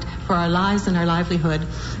environment for our lives and our livelihood.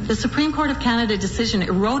 The Supreme Court of Canada decision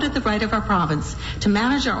eroded the right of our province to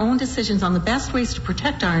manage our own decisions on the best ways to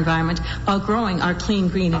protect our environment while growing our clean,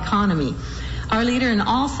 green economy. Our leader and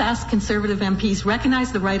all Sask Conservative MPs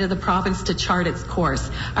recognize the right of the province to chart its course.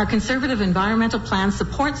 Our Conservative environmental plan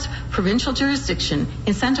supports provincial jurisdiction,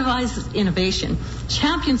 incentivizes innovation,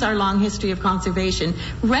 champions our long history of conservation,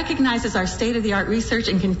 recognizes our state-of-the-art research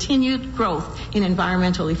and continued growth in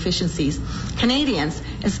environmental efficiencies. Canadians,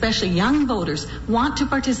 especially young voters, want to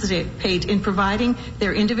participate in providing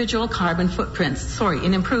their individual carbon footprints,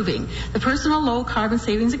 in improving. The personal low carbon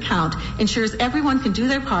savings account ensures everyone can do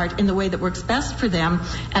their part in the way that works best for them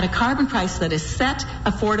at a carbon price that is set,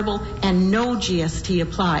 affordable, and no GST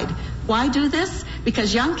applied. Why do this?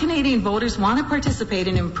 Because young Canadian voters want to participate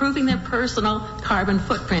in improving their personal carbon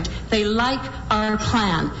footprint. They like our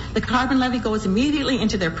plan. The carbon levy goes immediately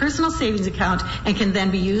into their personal savings account and can then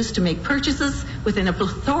be used to make purchases within a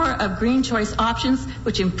plethora of green choice options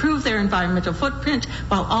which improve their environmental footprint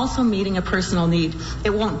while also meeting a personal need. It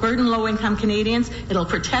won't burden low-income Canadians. It'll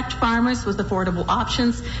protect farmers with affordable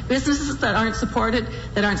options. Businesses that aren't supported,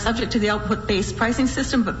 that aren't subject to the output-based pricing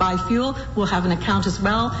system but buy fuel will have an account as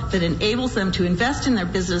well that enables them to invest in their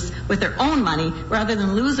business with their own money rather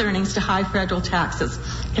than lose earnings to high federal taxes.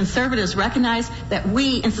 Conservatives recognize that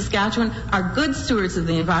we in Saskatchewan are good stewards of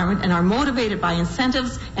the environment and are motivated by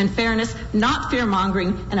incentives and fairness, not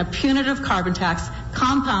fear-mongering and a punitive carbon tax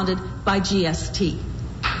compounded by GST.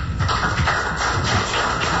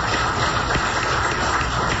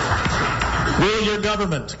 Will your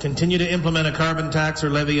government continue to implement a carbon tax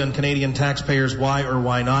or levy on Canadian taxpayers? Why or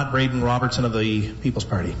why not? Braden Robertson of the People's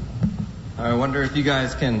Party. I wonder if you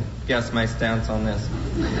guys can guess my stance on this.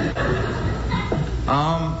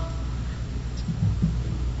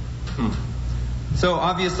 So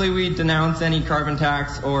obviously we denounce any carbon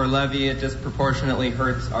tax or levy. It disproportionately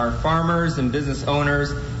hurts our farmers and business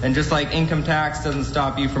owners. And just like income tax doesn't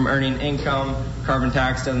stop you from earning income, carbon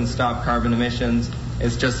tax doesn't stop carbon emissions.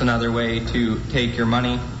 It's just another way to take your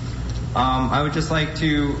money. I would just like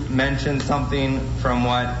to mention something from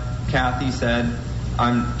what Kathy said.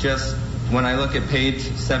 When I look at page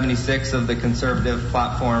 76 of the Conservative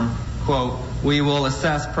platform, quote, "We will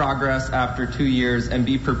assess progress after 2 years and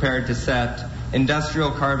be prepared to set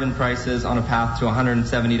industrial carbon prices on a path to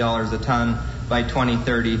 $170 a ton by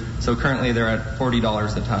 2030. So currently they're at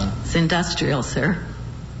 $40 a ton. It's industrial, sir.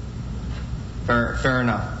 Fair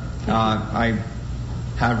enough. I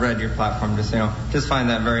have read your platform, just find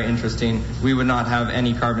that very interesting. We would not have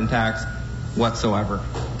any carbon tax whatsoever.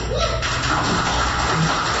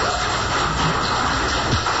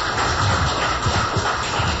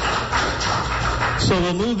 So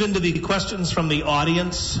we'll move into the questions from the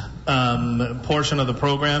audience portion of the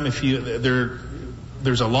program.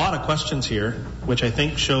 There's a lot of questions here, which I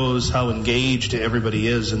think shows how engaged everybody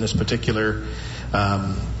is in this particular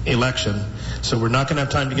election. So we're not going to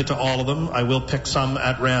have time to get to all of them. I will pick some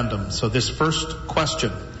at random. So this first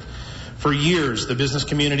question. For years, the business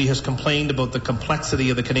community has complained about the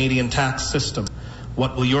complexity of the Canadian tax system.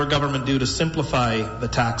 What will your government do to simplify the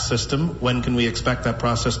tax system? When can we expect that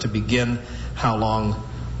process to begin? How long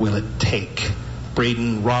will it take?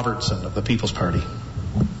 Braden Robertson of the People's Party.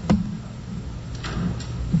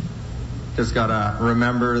 Just gotta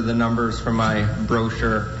remember the numbers from my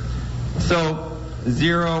brochure. So,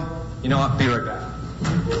 0, you know what, be right back.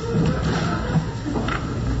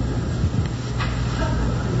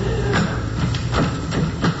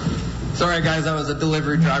 Sorry guys, I was a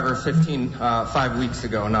delivery driver 5 weeks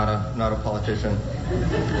ago, not a politician.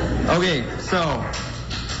 Okay, so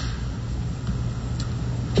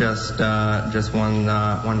just one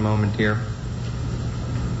moment here.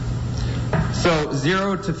 So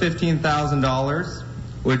 $0 to $15,000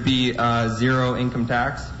 would be zero income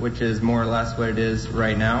tax, which is more or less what it is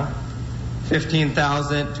right now.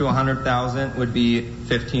 $15,000 to $100,000 would be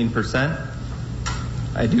 15%,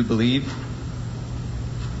 I do believe.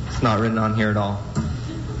 It's not written on here at all.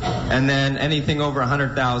 And then anything over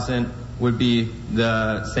 $100,000 would be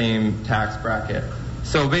the same tax bracket.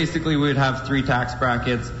 So basically we would have 3 tax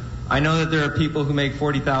brackets. I know that there are people who make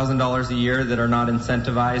 $40,000 a year that are not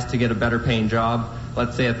incentivized to get a better paying job,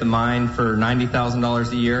 let's say at the mine for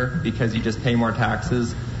 $90,000 a year because you just pay more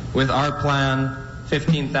taxes. With our plan,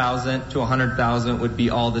 $15,000 to $100,000 would be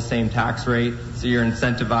all the same tax rate, so you're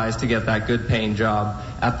incentivized to get that good paying job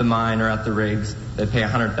at the mine or at the rigs that pay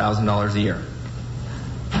 $100,000 a year.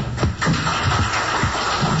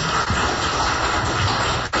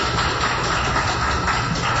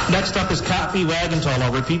 Next up is Kathy Wagenthal.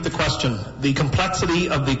 I'll repeat the question. The complexity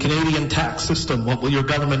of the Canadian tax system. What will your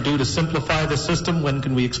government do to simplify the system? When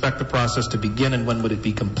can we expect the process to begin and when would it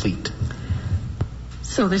be complete?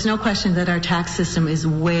 So there's no question that our tax system is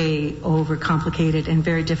way overcomplicated and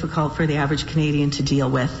very difficult for the average Canadian to deal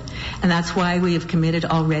with. And that's why we have committed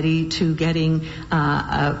already to getting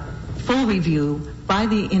a full review by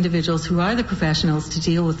the individuals who are the professionals to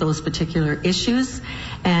deal with those particular issues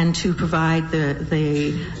and to provide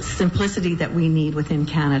the simplicity that we need within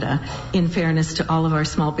Canada in fairness to all of our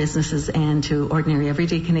small businesses and to ordinary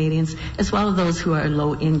everyday Canadians, as well as those who are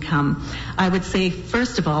low income. I would say,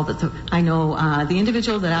 first of all, that the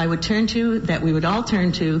individual that I would turn to, that we would all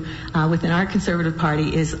turn to within our Conservative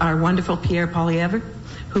Party is our wonderful Pierre Poilievre,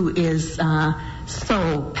 who is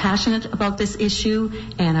so passionate about this issue,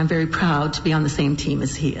 and I'm very proud to be on the same team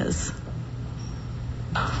as he is.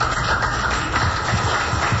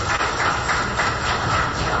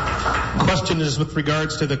 Question is with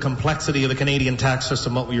regards to the complexity of the Canadian tax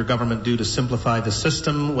system. What will your government do to simplify the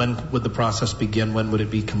system? When would the process begin? When would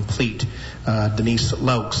it be complete? Denise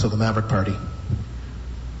Laux of the Maverick Party.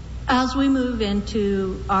 As we move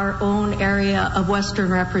into our own area of Western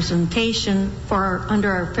representation under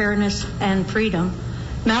our fairness and freedom,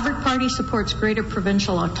 Maverick Party supports greater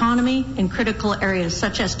provincial autonomy in critical areas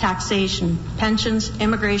such as taxation, pensions,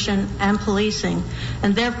 immigration, and policing.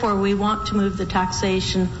 And therefore, we want to move the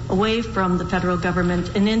taxation away from the federal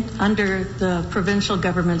government and under the provincial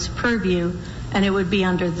government's purview, and it would be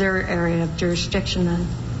under their area of jurisdiction then.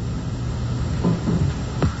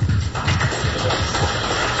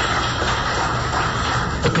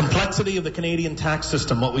 Complexity of the Canadian tax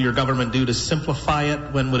system. What will your government do to simplify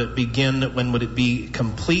it? When would it begin? When would it be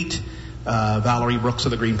complete? Valerie Brooks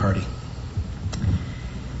of the Green Party.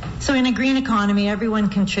 So in a green economy, everyone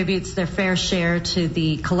contributes their fair share to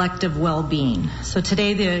the collective well-being. So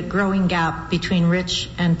today, the growing gap between rich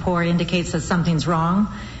and poor indicates that something's wrong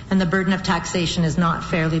and the burden of taxation is not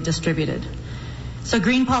fairly distributed. So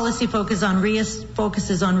green policy focuses on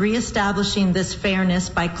reestablishing this fairness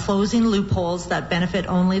by closing loopholes that benefit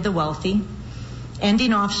only the wealthy,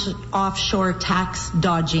 ending offshore tax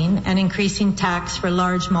dodging, and increasing tax for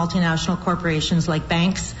large multinational corporations like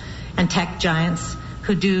banks and tech giants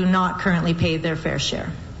who do not currently pay their fair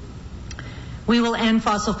share. We will end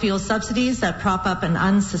fossil fuel subsidies that prop up an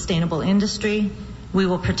unsustainable industry. We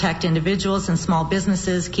will protect individuals and small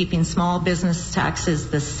businesses, keeping small business taxes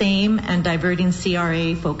the same and diverting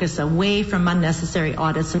CRA focus away from unnecessary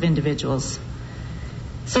audits of individuals.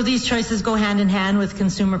 So these choices go hand in hand with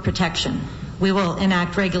consumer protection. We will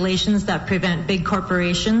enact regulations that prevent big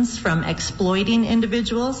corporations from exploiting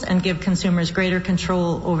individuals and give consumers greater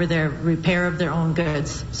control over their repair of their own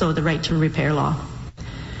goods, so the right to repair law.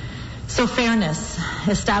 So fairness,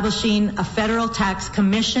 establishing a federal tax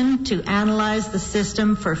commission to analyze the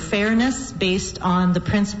system for fairness based on the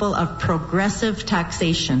principle of progressive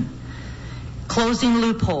taxation, closing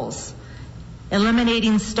loopholes,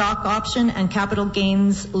 eliminating stock option and capital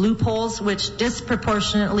gains loopholes which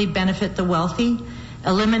disproportionately benefit the wealthy,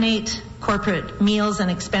 eliminate corporate meals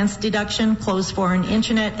and expense deduction, close foreign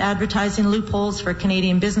internet advertising loopholes for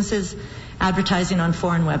Canadian businesses advertising on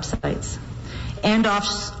foreign websites. End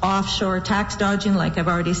offshore tax dodging, like I've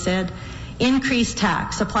already said. Increase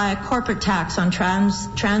tax, apply a corporate tax on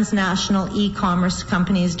transnational e-commerce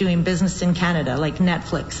companies doing business in Canada, like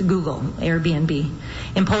Netflix, Google, Airbnb.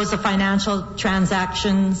 Impose a financial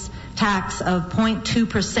transactions tax of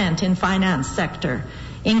 0.2% in finance sector.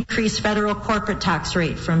 Increase federal corporate tax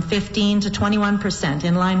rate from 15 to 21%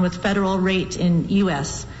 in line with federal rate in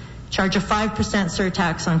U.S. Charge a 5%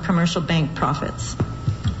 surtax on commercial bank profits.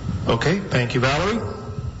 Okay, thank you, Valerie.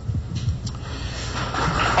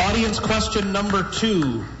 Audience question number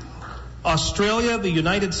 2. Australia, the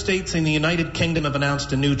United States, and the United Kingdom have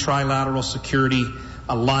announced a new trilateral security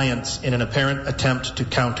alliance in an apparent attempt to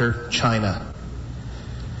counter China.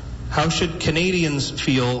 How should Canadians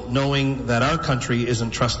feel knowing that our country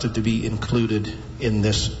isn't trusted to be included in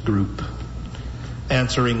this group?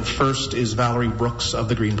 Answering first is Valerie Brooks of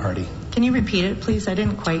the Green Party. Can you repeat it, please? I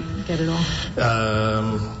didn't quite get it all.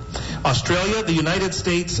 Australia, the United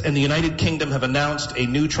States, and the United Kingdom have announced a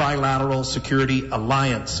new trilateral security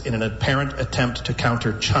alliance in an apparent attempt to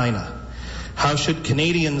counter China. How should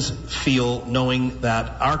Canadians feel knowing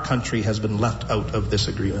that our country has been left out of this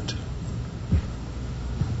agreement?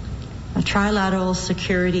 A trilateral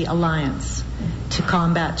security alliance to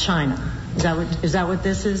combat China. Is that what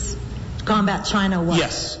this is? To combat China what?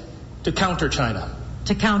 Yes, to counter China.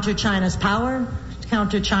 To counter China's power? To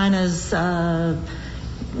counter China's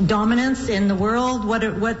dominance in the world?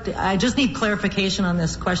 What? I just need clarification on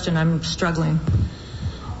this question. I'm struggling.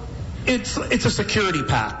 It's a security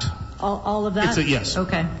pact. All of that? Yes.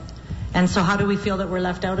 Okay. And so how do we feel that we're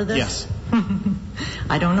left out of this? Yes.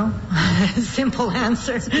 I don't know. Simple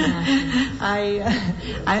answer.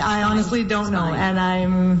 I honestly don't know, and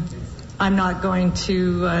I'm not going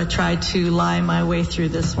to try to lie my way through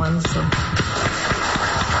this one. So.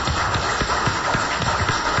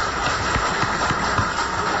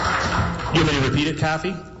 You may repeat it,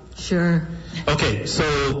 Kathy? Sure. Okay,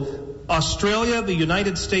 so Australia, the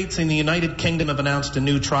United States, and the United Kingdom have announced a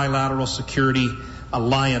new trilateral security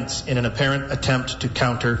alliance in an apparent attempt to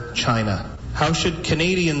counter China. How should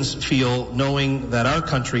Canadians feel knowing that our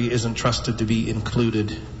country isn't trusted to be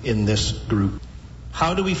included in this group?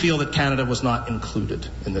 How do we feel that Canada was not included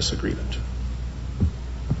in this agreement?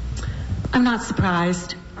 I'm not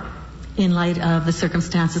surprised in light of the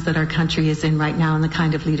circumstances that our country is in right now and the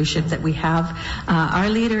kind of leadership that we have. Our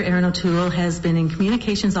leader, Erin O'Toole, has been in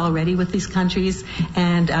communications already with these countries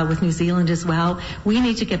and with New Zealand as well. We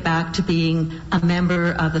need to get back to being a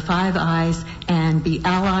member of the Five Eyes and be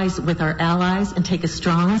allies with our allies and take a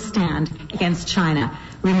strong stand against China.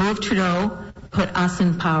 Remove Trudeau, put us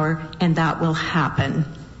in power, and that will happen.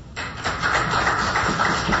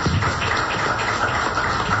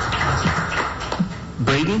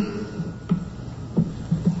 Braden?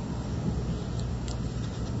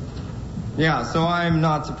 Yeah, so I'm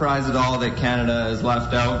not surprised at all that Canada is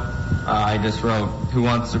left out. I just wrote, who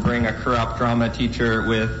wants to bring a corrupt drama teacher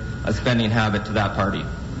with a spending habit to that party?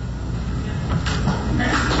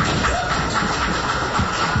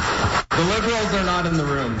 The Liberals are not in the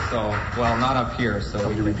room, well, not up here, so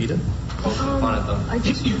Will you repeat it? poke fun at them.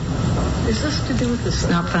 Is this to do with the It's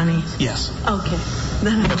not funny. Yes. Okay.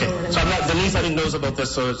 Then I Okay, know what so I mean. Denise, I think, knows about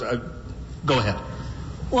this, so go ahead.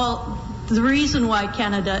 Well, the reason why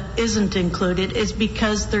Canada isn't included is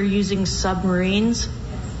because they're using submarines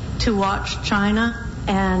to watch China,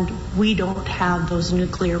 and we don't have those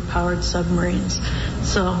nuclear-powered submarines.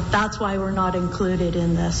 So that's why we're not included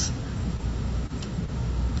in this.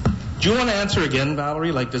 Do you want to answer again,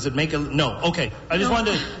 Valerie? Like, does it make a... No. Okay. I just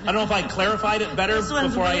wanted to... I don't know if I clarified it better This one's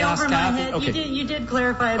before I way asked over my Kathy. head. Okay. You did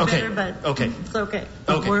clarify it Okay. better, but Okay. it's okay.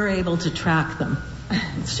 But Okay. we're able to track them.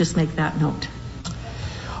 Let's just make that note.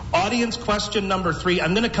 Audience question number 3.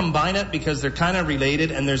 I'm going to combine it because they're kind of related,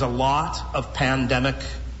 and there's a lot of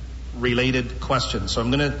pandemic-related questions. So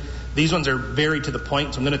these ones are very to the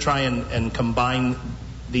point, so I'm going to try and combine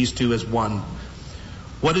these two as one.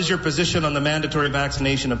 What is your position on the mandatory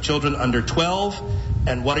vaccination of children under 12,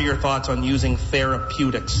 and what are your thoughts on using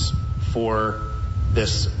therapeutics for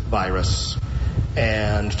this virus?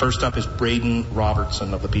 And first up is Braden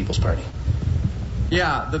Robertson of the People's Party.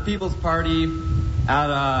 Yeah, the People's Party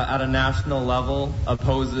at a national level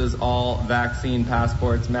opposes all vaccine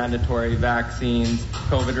passports, mandatory vaccines,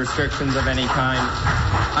 COVID restrictions of any kind.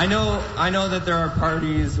 I know that there are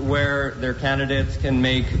parties where their candidates can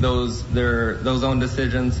make those own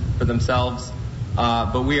decisions for themselves,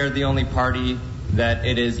 but we are the only party that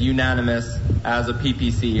it is unanimous as a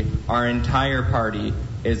PPC. Our entire party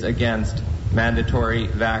is against mandatory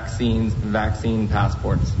vaccines, vaccine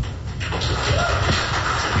passports.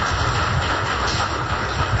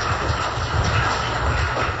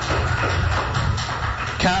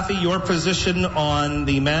 Kathy, your position on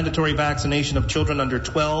the mandatory vaccination of children under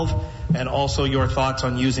 12, and also your thoughts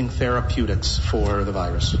on using therapeutics for the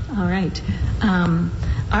virus. All right.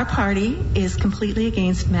 Our party is completely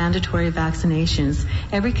against mandatory vaccinations.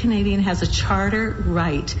 Every Canadian has a charter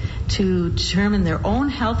right to determine their own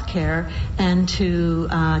health care and to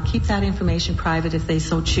keep that information private if they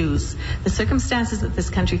so choose. The circumstances that this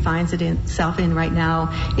country finds itself in right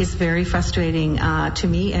now is very frustrating to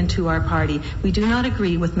me and to our party. We do not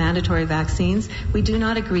agree with mandatory vaccines. We do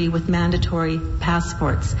not agree with mandatory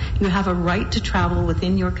passports. You have a right to travel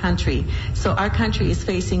within your country. So our country is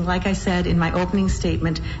facing, like I said in my opening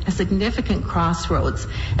statement, a significant crossroads.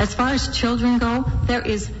 As far as children go, there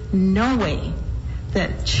is no way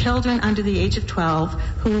that children under the age of 12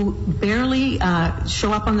 who barely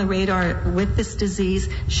show up on the radar with this disease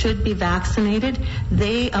should be vaccinated.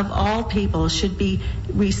 They, of all people, should be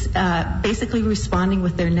basically responding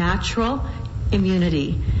with their natural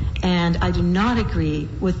immunity. And I do not agree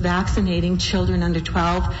with vaccinating children under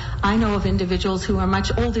 12. I know of individuals who are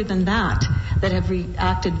much older than that have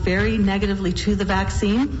reacted very negatively to the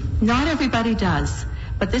vaccine. Not everybody does.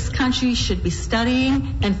 But this country should be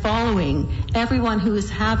studying and following everyone who is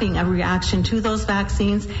having a reaction to those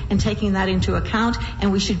vaccines and taking that into account.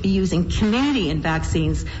 And we should be using Canadian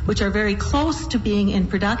vaccines, which are very close to being in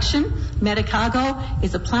production. Medicago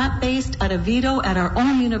is a plant-based at Avito at our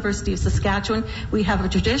own University of Saskatchewan. We have a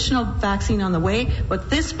traditional vaccine on the way,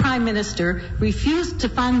 but this Prime Minister refused to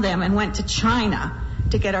fund them and went to China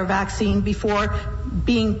to get our vaccine before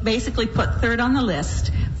being basically put third on the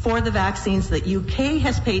list for the vaccines that UK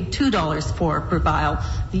has paid $2 for per vial,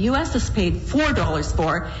 the US has paid $4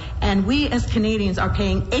 for, and we as Canadians are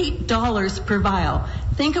paying $8 per vial.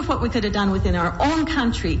 Think of what we could have done within our own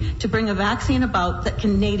country to bring a vaccine about that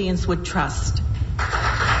Canadians would trust.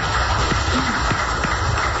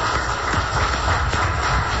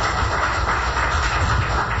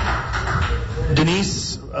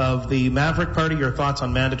 Denise of the Maverick Party, your thoughts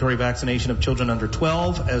on mandatory vaccination of children under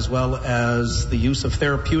 12, as well as the use of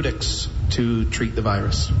therapeutics to treat the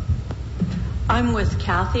virus. I'm with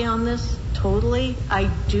Kathy on this, totally. I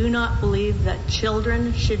do not believe that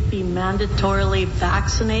children should be mandatorily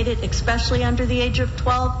vaccinated, especially under the age of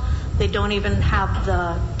 12. They don't even have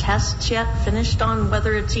the tests yet finished on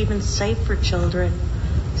whether it's even safe for children.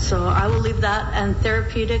 So I will leave that. And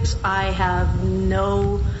therapeutics, I have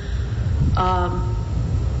no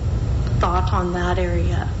thought on that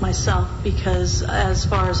area myself, because as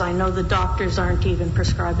far as I know, the doctors aren't even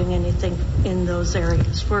prescribing anything in those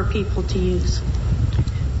areas for people to use.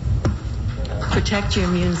 Protect your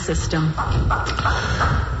immune system.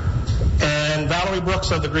 And Valerie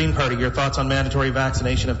Brooks of the Green Party, your thoughts on mandatory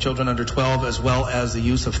vaccination of children under 12, as well as the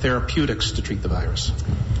use of therapeutics to treat the virus.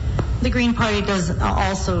 The Green Party doesn't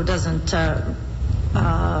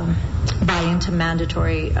buy into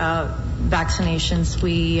mandatory vaccinations.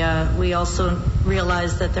 We also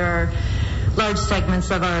realize that there are large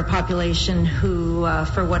segments of our population who,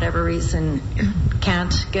 for whatever reason,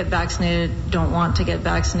 can't get vaccinated, don't want to get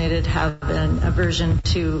vaccinated, have an aversion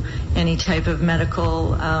to any type of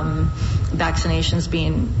medical vaccinations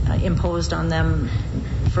being imposed on them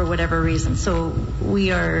for whatever reason. So we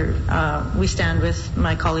stand with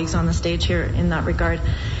my colleagues on the stage here in that regard.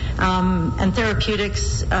 And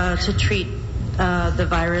therapeutics to treat the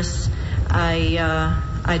virus,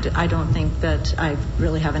 I don't think that I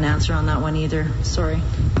really have an answer on that one either. Sorry.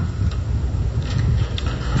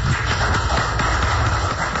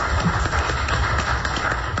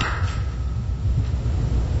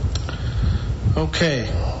 Okay.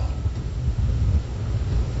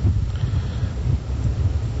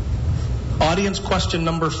 Audience question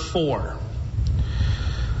number 4.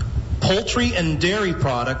 Poultry and dairy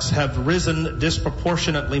products have risen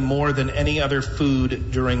disproportionately more than any other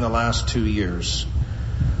food during the last 2 years.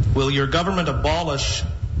 Will your government abolish,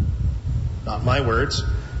 not my words,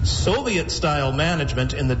 Soviet-style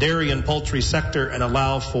management in the dairy and poultry sector and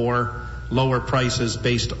allow for lower prices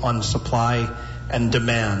based on supply and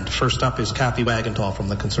demand? First up is Kathy Wagenthal from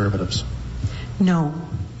the Conservatives. No.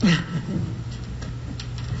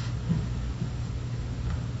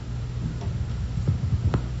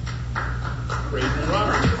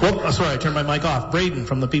 Whoop, sorry, I turned my mic off. Braden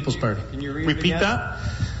from the People's Party. Can you repeat that?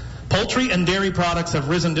 Poultry and dairy products have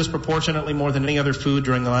risen disproportionately more than any other food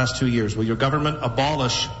during the last 2 years. Will your government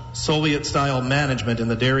abolish Soviet-style management in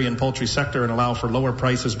the dairy and poultry sector and allow for lower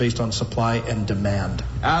prices based on supply and demand?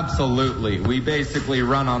 Absolutely. We basically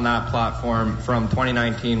run on that platform from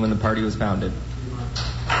 2019 when the party was founded.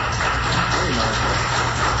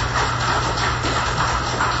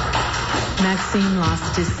 Maxime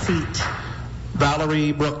lost his seat.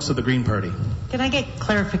 Valerie Brooks of the Green Party. Can I get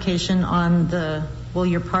clarification on will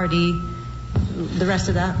your party, the rest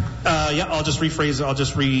of that? Yeah, I'll just rephrase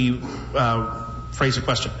the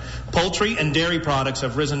question. Poultry and dairy products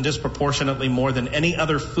have risen disproportionately more than any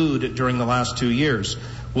other food during the last 2 years.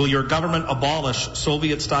 Will your government abolish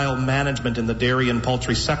Soviet-style management in the dairy and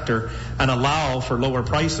poultry sector and allow for lower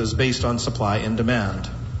prices based on supply and demand?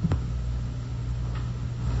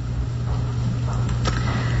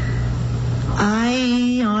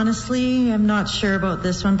 I honestly am not sure about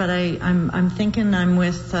this one, but I'm thinking I'm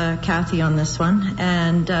with Kathy on this one,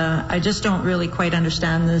 and I just don't really quite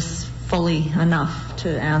understand this fully enough to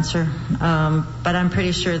answer. But I'm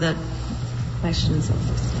pretty sure that questions.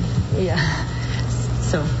 Yeah.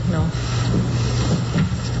 So no.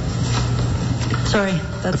 Sorry.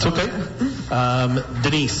 That's okay.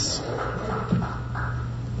 Denise, do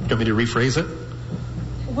you want me to rephrase it?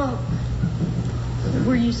 Well,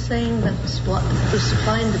 were you saying that the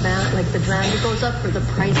supply and demand, like the demand goes up or the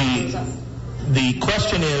price goes up? The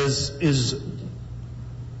question is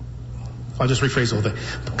I'll just rephrase the whole thing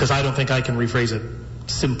because I don't think I can rephrase it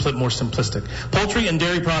more simplistic. Poultry and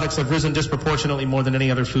dairy products have risen disproportionately more than any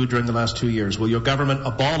other food during the last 2 years. Will your government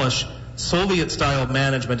abolish Soviet-style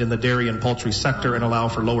management in the dairy and poultry sector and allow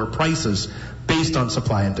for lower prices based on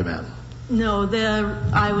supply and demand? No,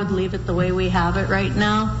 I would leave it the way we have it right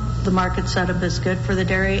now. The market setup is good for the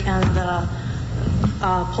dairy and the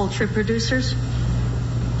poultry producers.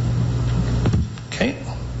 Okay.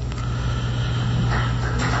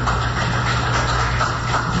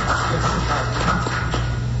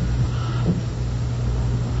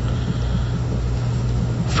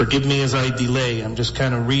 Forgive me as I delay. I'm just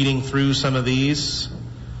kind of reading through some of these.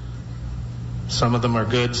 Some of them are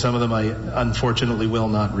good. Some of them I unfortunately will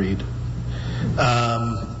not read.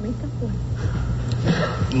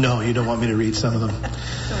 No, you don't want me to read some of them.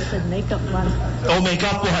 So I said make up one. Oh, make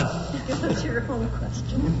up one. Give us your own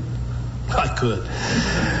question. I could.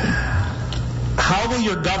 How will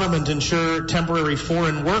your government ensure temporary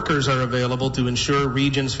foreign workers are available to ensure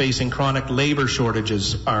regions facing chronic labor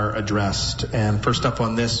shortages are addressed? And first up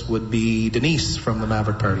on this would be Denise from the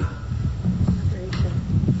Maverick Party.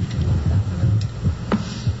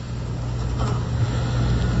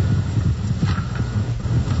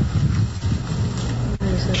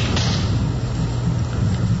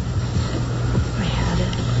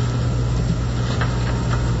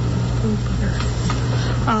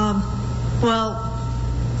 Well,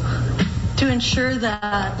 to ensure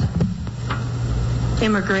that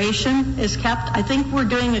immigration is kept, I think we're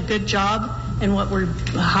doing a good job in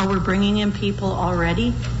how we're bringing in people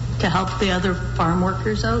already to help the other farm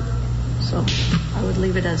workers out. So I would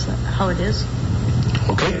leave it as how it is.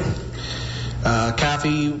 Okay.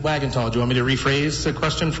 Kathy Wagenthal, do you want me to rephrase the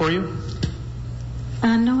question for you?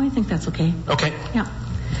 No, I think that's okay. Okay. Yeah.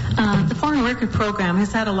 The foreign worker program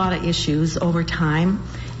has had a lot of issues over time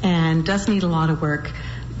and does need a lot of work.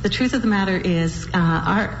 The truth of the matter is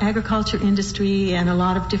our agriculture industry and a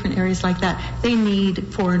lot of different areas like that, they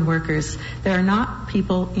need foreign workers. There are not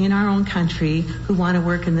people in our own country who want to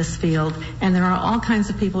work in this field, and there are all kinds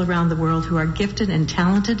of people around the world who are gifted and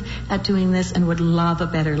talented at doing this and would love a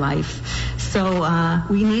better life. So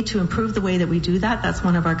we need to improve the way that we do that. That's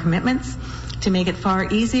one of our commitments, to make it far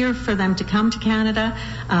easier for them to come to Canada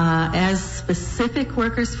as specific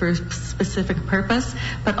workers for a specific purpose,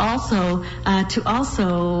 but also to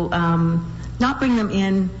not bring them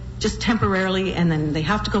in just temporarily and then they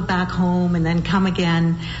have to go back home and then come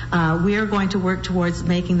again. We are going to work towards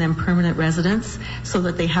making them permanent residents so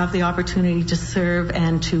that they have the opportunity to serve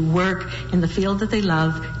and to work in the field that they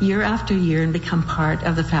love year after year and become part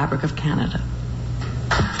of the fabric of Canada.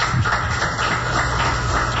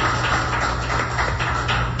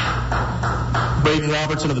 Braden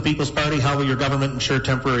Robertson of the People's Party, how will your government ensure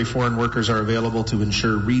temporary foreign workers are available to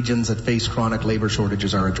ensure regions that face chronic labor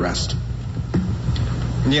shortages are addressed?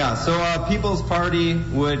 Yeah, so People's Party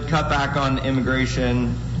would cut back on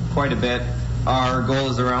immigration quite a bit. Our goal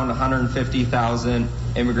is around 150,000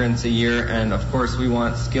 immigrants a year, and of course we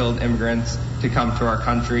want skilled immigrants to come to our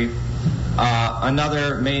country.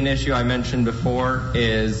 Another main issue I mentioned before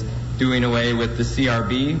is doing away with the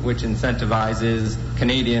CRB, which incentivizes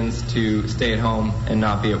Canadians to stay at home and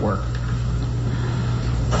not be at work.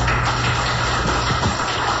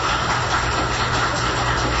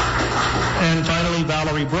 And finally,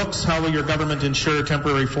 Valerie Brooks, how will your government ensure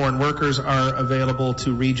temporary foreign workers are available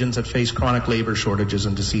to regions that face chronic labor shortages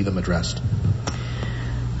and to see them addressed?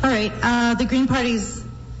 All right. The Green Party's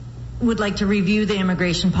would like to review the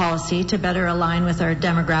immigration policy to better align with our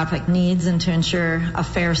demographic needs and to ensure a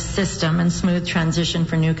fair system and smooth transition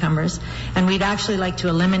for newcomers. And we'd actually like to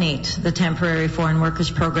eliminate the temporary foreign workers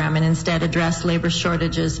program and instead address labor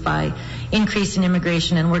shortages by increasing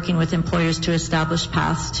immigration and working with employers to establish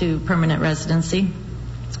paths to permanent residency.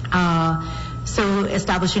 So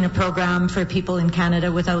establishing a program for people in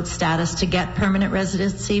Canada without status to get permanent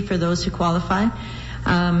residency for those who qualify.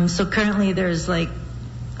 So currently there's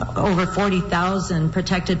over 40,000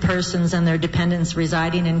 protected persons and their dependents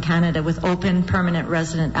residing in Canada with open permanent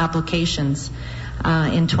resident applications.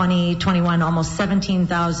 In 2021, almost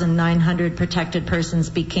 17,900 protected persons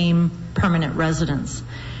became permanent residents.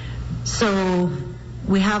 So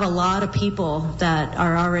we have a lot of people that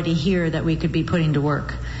are already here that we could be putting to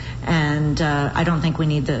work. And I don't think we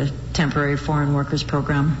need the temporary foreign workers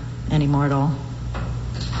program anymore at all.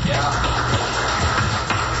 Yeah.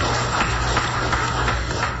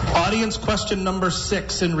 Audience question number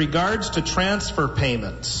 6. In regards to transfer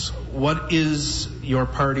payments, what is your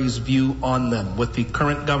party's view on them? With the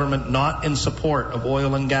current government not in support of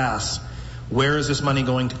oil and gas, where is this money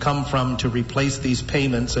going to come from to replace these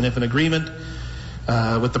payments? And if an agreement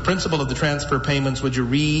with the principle of the transfer payments, would you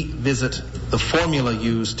revisit the formula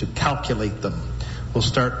used to calculate them? We'll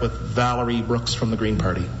start with Valerie Brooks from the Green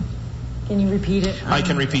Party. Can you repeat it? I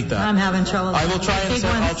can repeat that. I'm having trouble. I will try and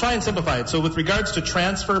I'll try and simplify it. So with regards to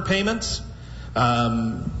transfer payments,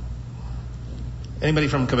 anybody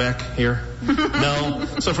from Quebec here? No.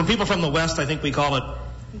 So from people from the West, I think we call it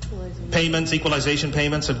equalization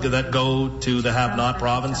payments that go to the have-not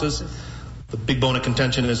provinces. The big bone of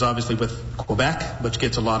contention is obviously with Quebec, which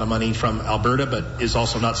gets a lot of money from Alberta, but is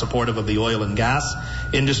also not supportive of the oil and gas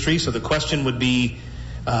industry. So the question would be,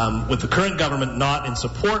 With the current government not in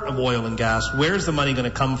support of oil and gas, where's the money going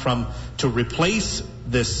to come from to replace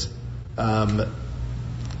this,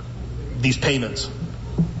 these payments?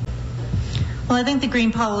 Well, I think the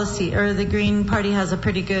Green policy, or the Green Party, has a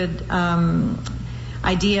pretty good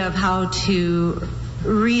idea of how to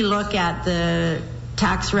relook at the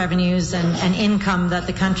tax revenues and income that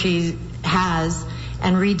the country has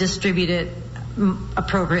and redistribute it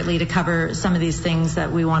appropriately to cover some of these things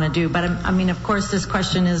that we want to do. But I mean, of course, this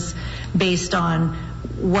question is based on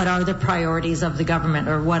what are the priorities of the government,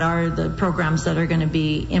 or what are the programs that are going to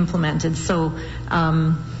be implemented. So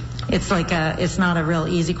it's not a real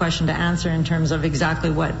easy question to answer in terms of exactly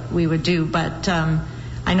what we would do. But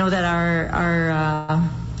I know that our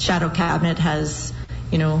shadow cabinet has,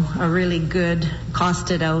 a really good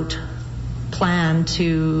costed out plan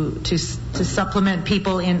to supplement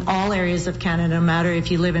people in all areas of Canada, no matter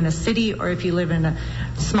if you live in a city or if you live in a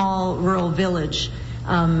small rural village.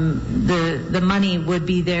 The money would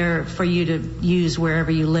be there for you to use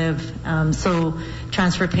wherever you live. So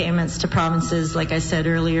transfer payments to provinces, like I said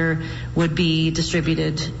earlier, would be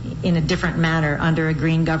distributed in a different manner under a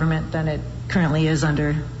Green government than it currently is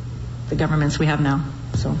under the governments we have now.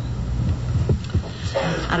 So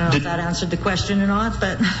I don't know if that answered the question or not,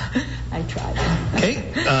 but I tried.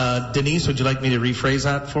 Okay. Denise, would you like me to rephrase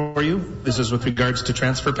that for you? This is with regards to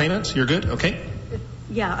transfer payments. You're good? Okay.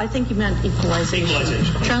 Yeah, I think you meant equalization.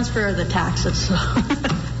 Transfer of the taxes.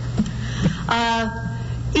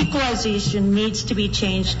 Equalization needs to be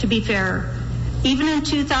changed to be fair. Even in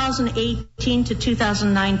 2018 to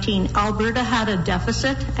 2019, Alberta had a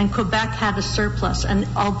deficit and Quebec had a surplus, and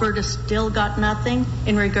Alberta still got nothing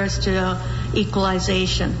in regards to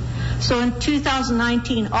equalization. So in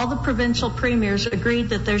 2019, all the provincial premiers agreed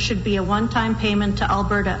that there should be a one-time payment to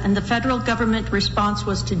Alberta, and the federal government response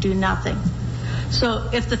was to do nothing. So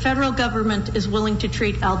if the federal government is willing to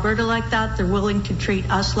treat Alberta like that, they're willing to treat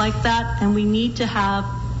us like that, and we need to have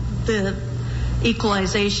the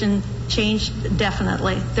equalization changed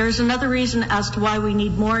definitely. There's another reason as to why we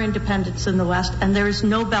need more independence in the West, and there is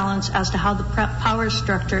no balance as to how the power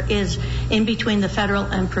structure is in between the federal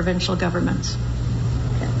and provincial governments.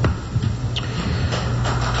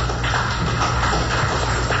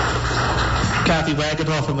 Kathy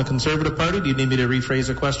Wagenthal from the Conservative Party. Do you need me to rephrase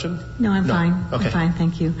a question? No, I'm fine. Okay. I'm fine,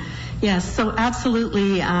 thank you. Yes, so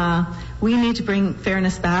absolutely, we need to bring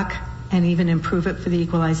fairness back and even improve it for the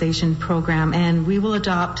Equalization Program. And we will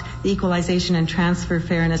adopt the Equalization and Transfer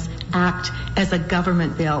Fairness Act as a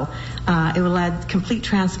government bill. It will add complete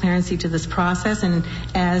transparency to this process. And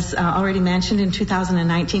as already mentioned, in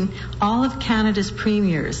 2019, all of Canada's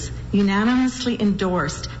premiers unanimously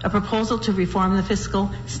endorsed a proposal to reform the Fiscal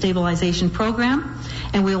Stabilization Program,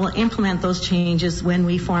 and we will implement those changes when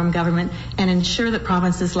we form government and ensure that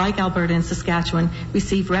provinces like Alberta and Saskatchewan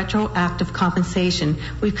receive retroactive compensation.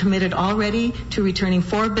 We've committed already to returning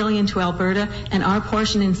 $4 billion to Alberta, and our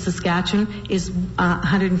portion in Saskatchewan is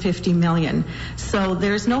 $150 million. So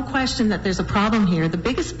there's no question that there's a problem here. The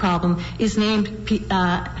biggest problem is named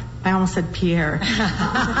I almost said Pierre.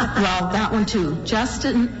 Well, that one too.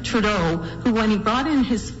 Justin Trudeau, who when he brought in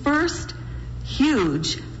his first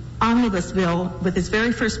huge omnibus bill with his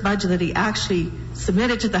very first budget that he actually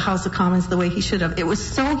submitted to the House of Commons the way he should have, it was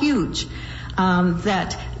so huge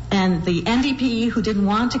and the NDP, who didn't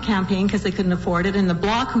want to campaign because they couldn't afford it, and the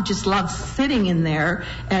Bloc, who just loves sitting in there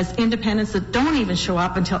as independents that don't even show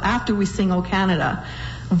up until after we sing O Canada,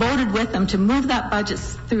 voted with them to move that budget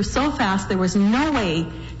through so fast there was no way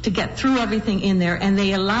to get through everything in there, and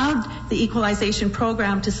they allowed the equalization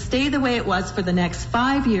program to stay the way it was for the next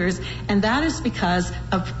 5 years, and that is because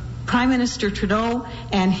of Prime Minister Trudeau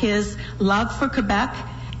and his love for Quebec,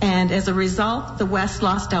 and as a result, the West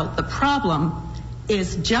lost out. The problem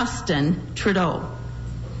is Justin Trudeau.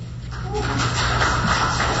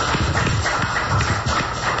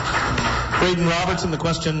 Braden Robertson, the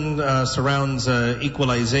question surrounds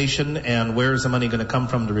equalization and where is the money going to come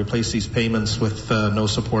from to replace these payments with no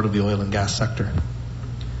support of the oil and gas sector?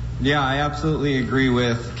 Yeah, I absolutely agree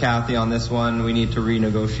with Kathy on this one. We need to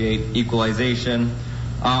renegotiate equalization.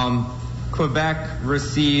 Quebec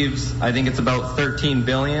receives, I think it's about $13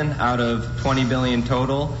 billion out of $20 billion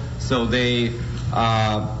total. So they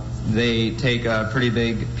take a pretty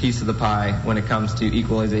big piece of the pie when it comes to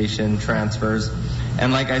equalization transfers.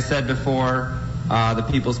 And like I said before, the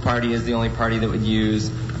People's Party is the only party that would use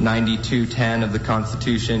 9210 of the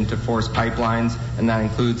Constitution to force pipelines, and that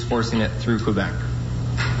includes forcing it through Quebec.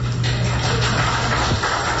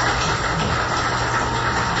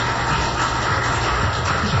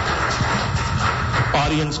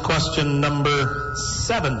 Audience question number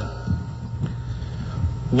 7.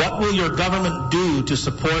 What will your government do to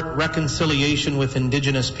support reconciliation with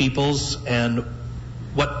Indigenous peoples, and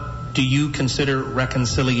what do you consider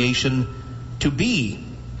reconciliation to be?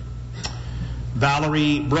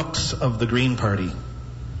 Valerie Brooks of the Green Party.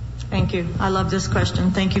 Thank you. I love this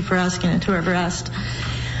question. Thank you for asking it, whoever asked.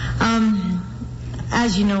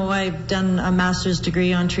 As you know, I've done a master's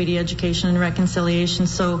degree on treaty education and reconciliation,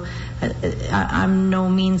 so I'm no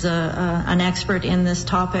means an expert in this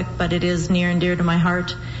topic, but it is near and dear to my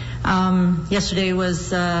heart. Yesterday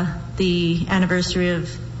was the anniversary of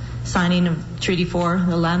signing of Treaty 4,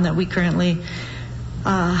 the land that we currently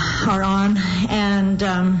are on, and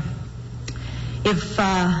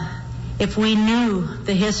if we knew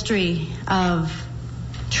the history of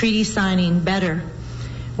treaty signing better,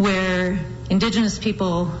 where Indigenous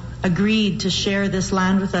people agreed to share this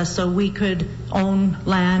land with us so we could own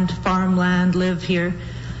land, farm land, live here.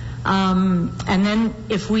 And then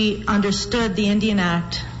if we understood the Indian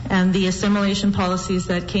Act and the assimilation policies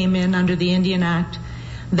that came in under the Indian Act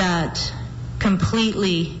that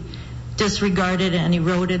completely disregarded and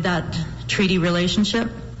eroded that treaty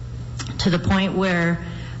relationship to the point where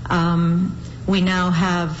we now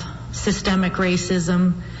have systemic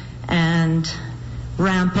racism and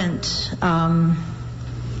rampant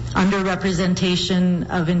underrepresentation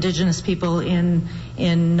of Indigenous people in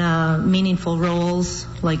meaningful roles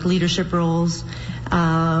like leadership roles.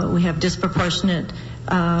 We have disproportionate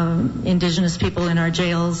Indigenous people in our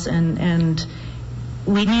jails, and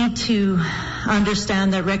we need to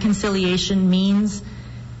understand that reconciliation means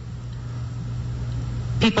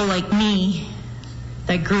people like me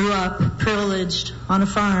that grew up privileged on a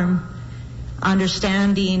farm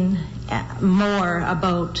understanding more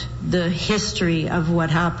about the history of what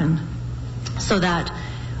happened so that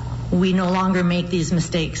we no longer make these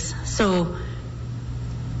mistakes. So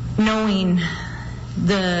knowing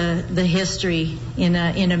the history in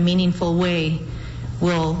a meaningful way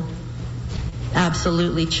will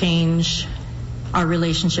absolutely change our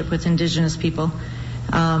relationship with Indigenous people.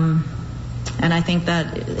 And I think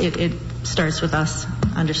that it starts with us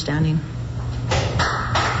understanding.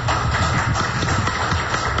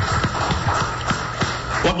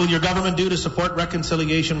 What will your government do to support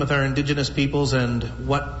reconciliation with our Indigenous peoples, and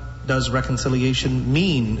what does reconciliation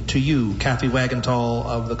mean to you, Kathy Wagenthal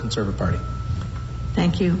of the Conservative Party?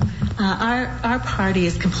 Thank you. Our party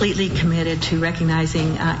is completely committed to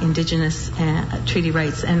recognizing Indigenous treaty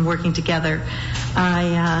rights and working together.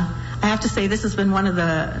 I have to say this has been one of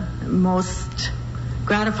the most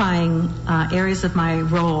gratifying areas of my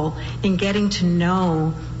role in getting to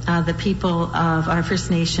know the people of our First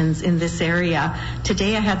Nations in this area.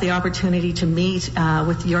 Today I had the opportunity to meet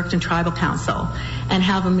with the Yorkton Tribal Council and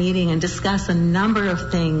have a meeting and discuss a number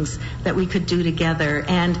of things that we could do together.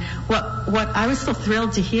 And what I was so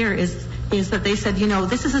thrilled to hear is that they said, you know,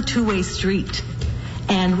 this is a two-way street.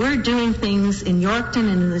 And we're doing things in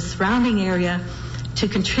Yorkton and in the surrounding area to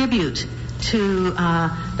contribute to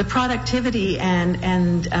the productivity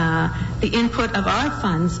and the input of our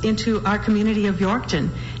funds into our community of Yorkton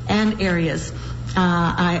and areas.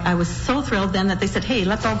 I was so thrilled then that they said, hey,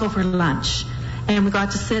 let's all go for lunch. And we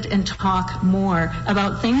got to sit and talk more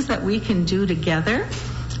about things that we can do together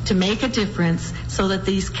to make a difference so that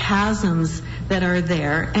these chasms that are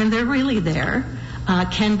there, and they're really there,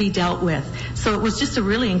 can be dealt with. So it was just a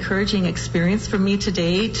really encouraging experience for me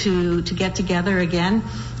today to get together again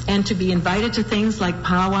and to be invited to things like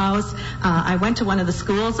powwows. I went to one of the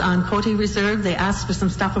schools on Cote Reserve. They asked for some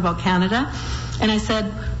stuff about Canada. And I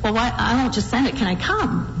said, well, why? I won't just send it. Can I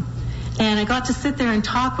come? And I got to sit there and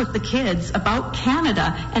talk with the kids about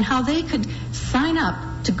Canada and how they could sign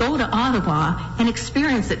up to go to Ottawa and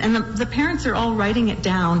experience it. And the parents are all writing it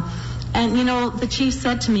down. And, you know, the chief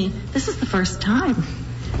said to me, this is the first time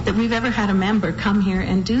that we've ever had a member come here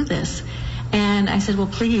and do this. And I said, well,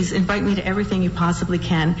 please invite me to everything you possibly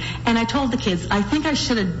can. And I told the kids, I think I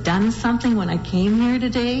should have done something when I came here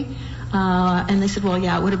today. And they said, well,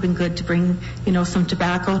 yeah, it would have been good to bring, you know, some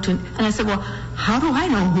tobacco to. And I said, well, how do I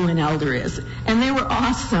know who an elder is? And they were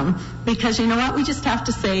awesome because, you know what, we just have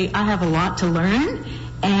to say, I have a lot to learn.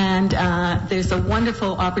 And there's a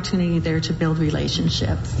wonderful opportunity there to build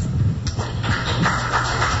relationships.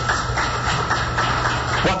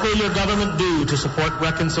 What will your government do to support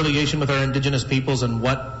reconciliation with our Indigenous peoples, and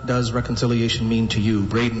what does reconciliation mean to you?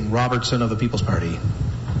 Braden Robertson of the People's Party.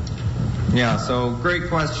 Yeah, so great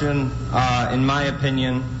question. In my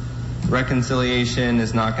opinion, reconciliation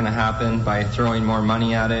is not going to happen by throwing more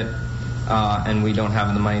money at it, and we don't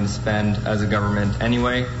have the money to spend as a government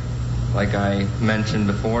anyway. Like I mentioned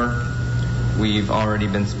before, we've already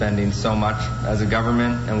been spending so much as a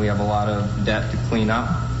government, and we have a lot of debt to clean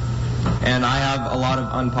up. And I have a lot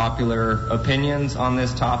of unpopular opinions on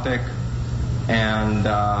this topic, and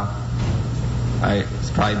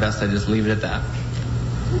it's probably best I just leave it at that.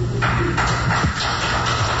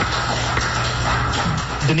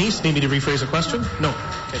 Denise, need me to rephrase a question? No.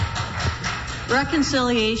 Okay.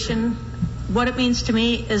 Reconciliation, what it means to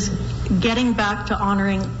me is getting back to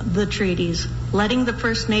honoring the treaties, letting the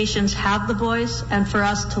First Nations have the voice and for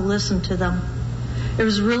us to listen to them. It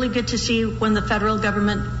was really good to see when the federal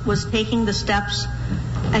government was taking the steps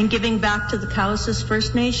and giving back to the Cowessess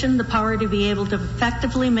First Nation the power to be able to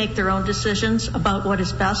effectively make their own decisions about what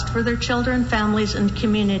is best for their children, families, and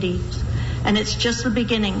communities. And it's just the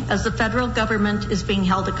beginning, as the federal government is being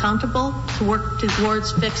held accountable to work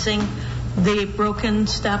towards fixing the broken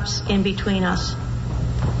steps in between us.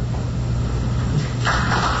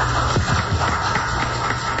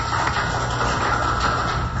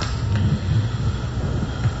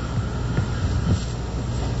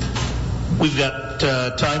 We've got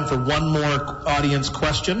time for one more audience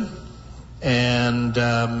question, and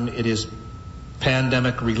it is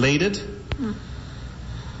pandemic related.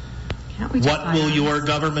 What will your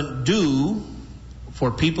government do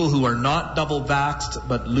for people who are not double vaxxed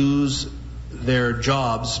but lose their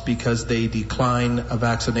jobs because they decline a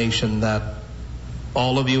vaccination that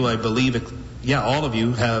all of you, I believe, all of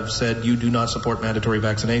you have said you do not support mandatory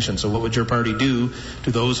vaccination. So what would your party do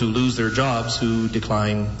to those who lose their jobs who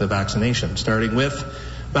decline the vaccination? Starting with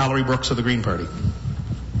Valerie Brooks of the Green Party.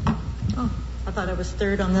 Oh, I thought I was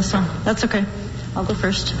third on this one. That's okay. I'll go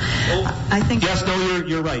first. I think. Yes, no,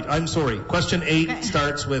 you're right. I'm sorry. Question 8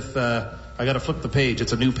 starts with, I got to flip the page.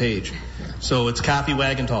 It's a new page. So it's Kathy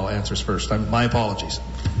Wagenthal answers first. My apologies.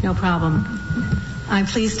 No problem. I'm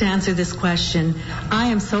pleased to answer this question. I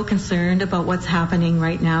am so concerned about what's happening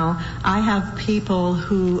right now. I have people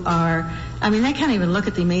who they can't even look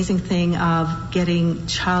at the amazing thing of getting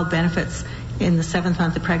child benefits in the 7th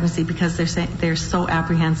month of pregnancy because they're so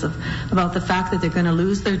apprehensive about the fact that they're going to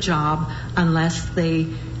lose their job unless they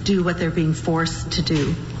do what they're being forced to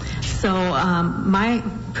do. So my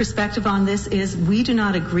perspective on this is we do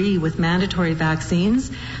not agree with mandatory vaccines.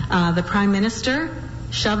 The Prime Minister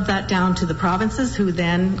shoved that down to the provinces, who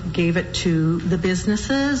then gave it to the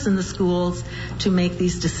businesses and the schools to make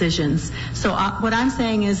these decisions. So what I'm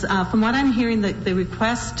saying is, from what I'm hearing, the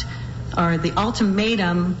request or the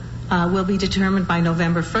ultimatum will be determined by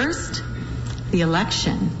November 1st. The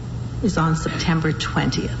election is on September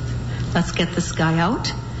 20th. Let's get this guy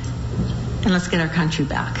out, and let's get our country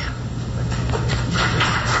back.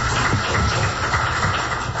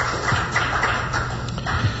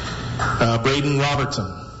 Braden Robertson.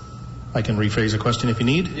 I can rephrase a question if you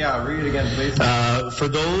need. Yeah, read it again, please. For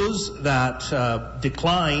those that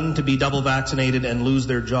decline to be double vaccinated and lose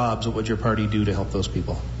their jobs, what would your party do to help those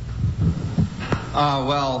people?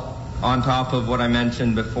 Well, on top of what I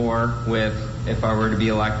mentioned before, with if I were to be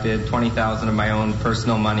elected, $20,000 of my own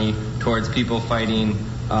personal money towards people fighting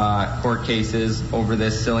court cases over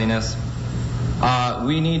this silliness.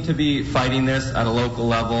 We need to be fighting this at a local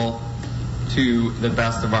level to the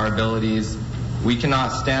best of our abilities. We cannot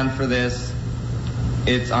stand for this.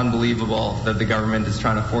 It's unbelievable that the government is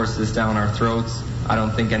trying to force this down our throats. I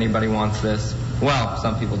don't think anybody wants this. Well,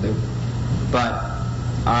 some people do. But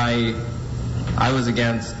I was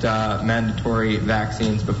against mandatory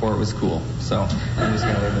vaccines before it was cool. So I'm just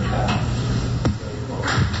going to leave it at that.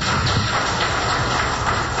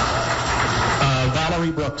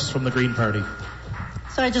 Valerie Brooks from the Green Party.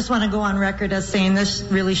 So I just want to go on record as saying this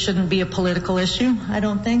really shouldn't be a political issue, I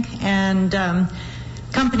don't think. And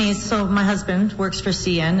companies, so my husband works for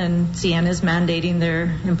CN, and CN is mandating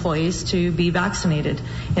their employees to be vaccinated.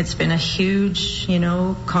 It's been a huge,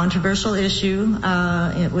 controversial issue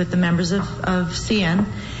with the members of CN.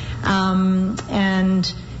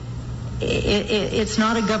 And it's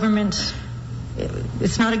not a government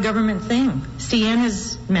thing. CN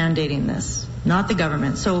is mandating this, not the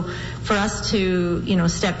government. So for us to,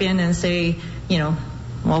 step in and say,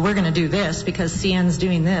 well, we're going to do this because CN's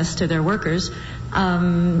doing this to their workers,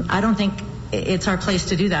 I don't think it's our place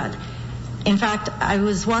to do that. In fact, I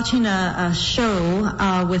was watching a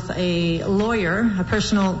show with a lawyer, a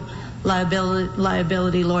personal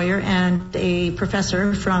liability lawyer, and a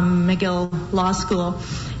professor from McGill Law School,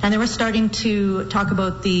 and they were starting to talk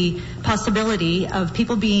about the possibility of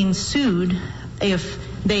people being sued if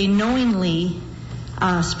they knowingly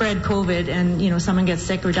spread COVID and, someone gets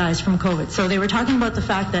sick or dies from COVID. So they were talking about the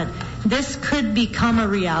fact that this could become a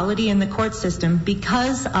reality in the court system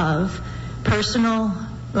because of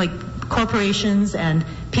corporations and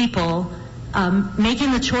people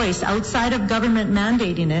making the choice outside of government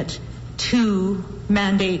mandating it to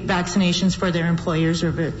mandate vaccinations for their employers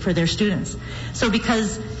or for their students. So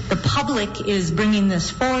because the public is bringing this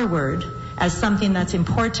forward as something that's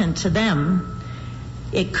important to them,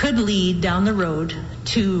 it could lead down the road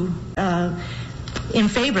to in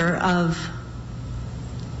favor of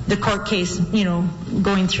the court case,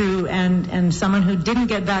 going through and someone who didn't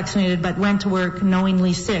get vaccinated but went to work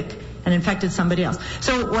knowingly sick and infected somebody else.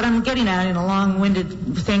 So what I'm getting at in a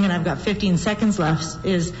long-winded thing, and I've got 15 seconds left,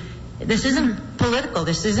 is this isn't political.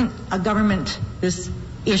 This isn't a government, this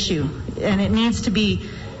issue. And it needs to be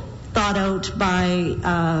thought out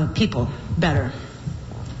by people better.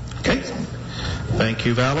 Okay. Thank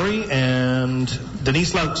you, Valerie. And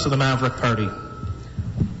Denise Louts of the Maverick Party.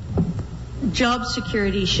 Job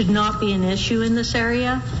security should not be an issue in this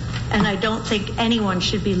area, and I don't think anyone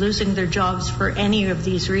should be losing their jobs for any of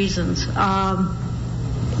these reasons.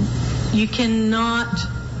 You cannot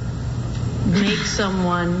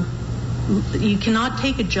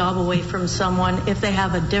take a job away from someone if they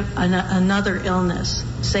have another illness.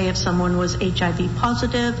 Say if someone was HIV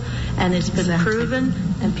positive and it's been proven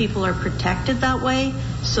and people are protected that way.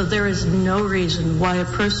 So there is no reason why a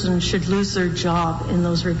person should lose their job in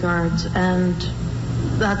those regards. And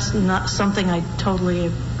that's not something I totally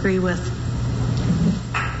agree with.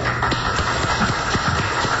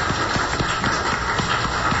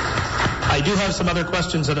 I do have some other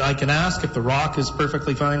questions that I can ask. If The Rock is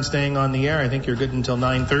perfectly fine staying on the air, I think you're good until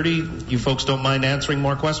 9:30. You folks don't mind answering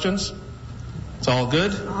more questions? It's all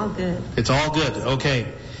good? All good. It's all good. Okay.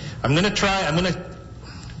 I'm going to try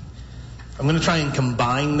and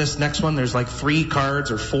combine this next one. There's like 3 cards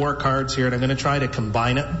or 4 cards here, and I'm going to try to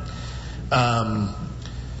combine it. I'm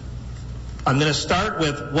going to start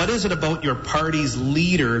with, what is it about your party's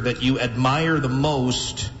leader that you admire the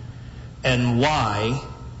most and why?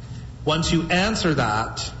 Once you answer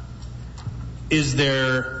that, is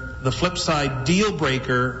there the flip side deal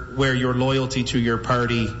breaker where your loyalty to your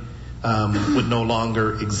party would no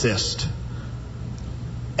longer exist?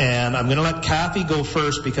 And I'm going to let Kathy go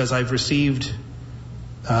first because I've received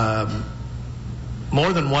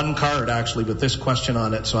more than one card actually with this question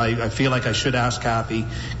on it. So I feel like I should ask Kathy,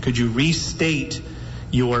 could you restate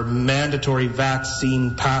your mandatory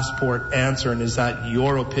vaccine passport answer, and is that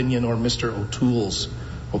your opinion or Mr. O'Toole's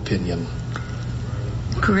opinion?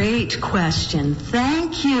 Great question.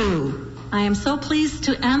 Thank you. I am so pleased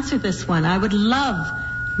to answer this one. I would love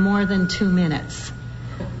more than 2 minutes.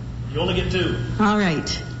 You only get 2. All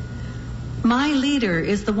right. My leader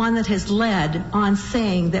is the one that has led on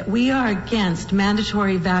saying that we are against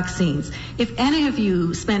mandatory vaccines. If any of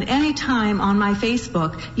you spend any time on my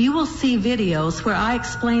Facebook, you will see videos where I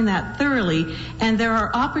explain that thoroughly, and there are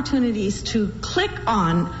opportunities to click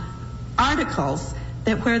on articles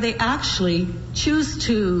that where they actually choose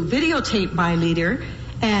to videotape my leader,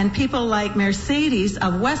 and people like Mercedes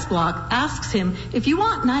of West Block asks him, if you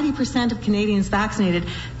want 90% of Canadians vaccinated,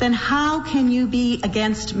 then how can you be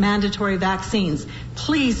against mandatory vaccines?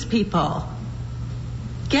 Please, people,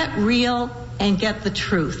 get real and get the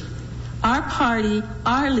truth. Our party,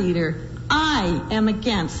 our leader, I am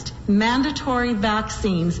against mandatory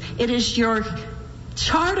vaccines. It is your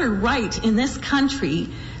charter right in this country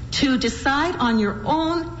to decide on your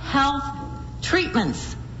own health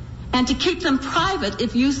treatments and to keep them private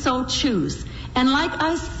if you so choose. And like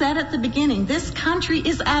I said at the beginning, this country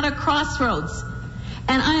is at a crossroads.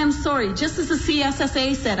 And I am sorry, just as the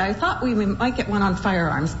CSSA said, I thought we might get one on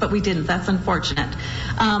firearms, but we didn't. That's unfortunate.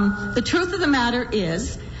 The truth of the matter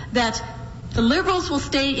is that the Liberals will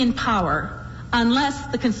stay in power unless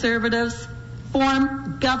the Conservatives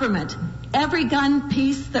form government. Every gun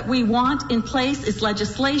piece that we want in place is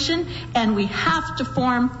legislation, and we have to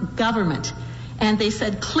form government. And they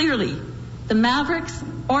said clearly, the Mavericks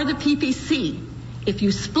or the PPC, if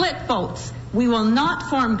you split votes, we will not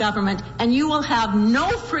form government, and you will have no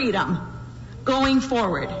freedom going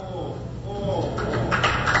forward.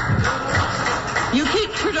 You keep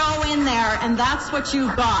Trudeau in there, and that's what you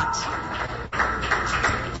got.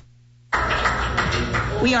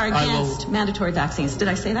 We are against mandatory vaccines. Did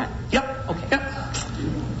I say that? Yep. Okay. Yep.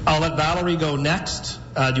 I'll let Valerie go next.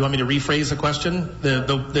 Do you want me to rephrase the question?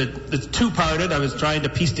 The two-parted. I was trying to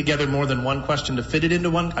piece together more than one question to fit it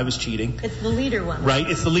into one. I was cheating. It's the leader one. Right.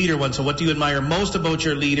 It's the leader one. So what do you admire most about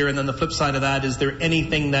your leader? And then the flip side of that, is there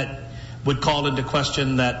anything that would call into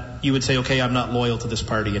question that you would say, okay, I'm not loyal to this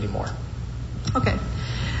party anymore? Okay.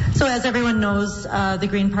 So as everyone knows, the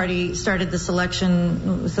Green Party started this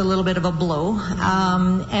election with a little bit of a blow.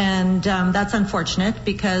 And that's unfortunate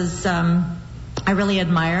because I really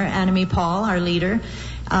admire Annamie Paul, our leader,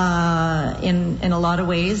 in a lot of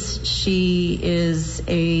ways. She is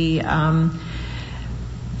a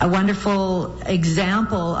a wonderful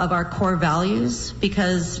example of our core values,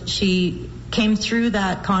 because she came through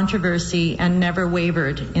that controversy and never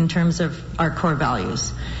wavered in terms of our core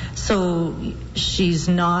values. So she's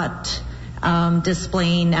not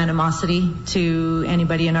displaying animosity to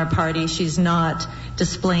anybody in our party. She's not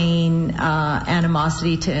displaying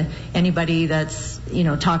animosity to anybody that's,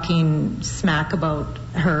 talking smack about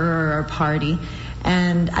her or our party.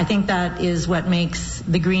 And I think that is what makes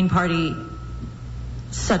the Green Party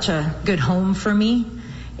such a good home for me,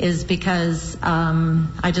 is because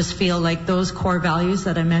I just feel like those core values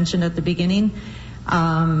that I mentioned at the beginning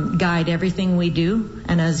guide everything we do.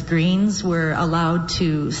 And as Greens, we're allowed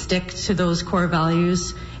to stick to those core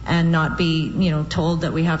values and not be, told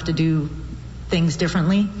that we have to do things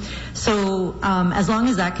differently. So as long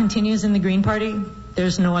as that continues in the Green Party,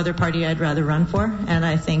 there's no other party I'd rather run for. And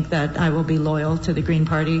I think that I will be loyal to the Green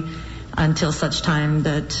Party until such time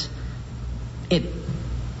that it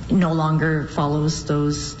no longer follows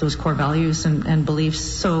those core values and beliefs.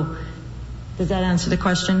 So does that answer the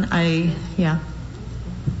question? Yeah.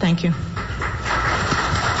 Thank you.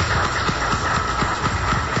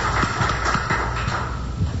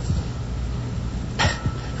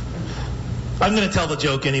 I'm going to tell the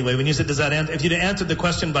joke anyway. When you said, if you'd answered the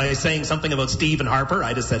question by saying something about Stephen Harper,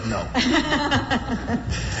 I'd have said no.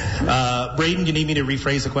 Braden, you need me to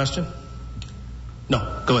rephrase the question?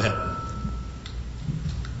 No, go ahead.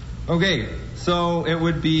 Okay, so it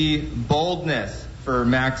would be boldness for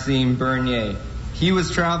Maxime Bernier. He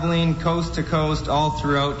was traveling coast to coast all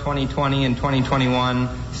throughout 2020 and 2021,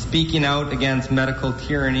 speaking out against medical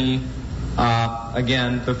tyranny,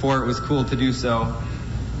 again, before it was cool to do so,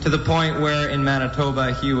 to the point where in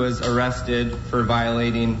Manitoba he was arrested for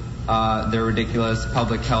violating their ridiculous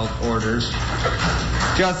public health orders.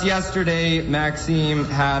 Just yesterday, Maxime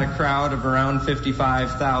had a crowd of around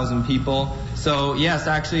 55,000 people. So yes,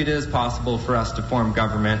 actually it is possible for us to form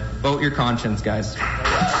government. Vote your conscience, guys.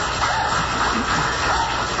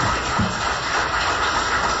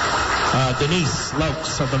 Denise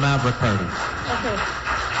Laux of the Maverick Party.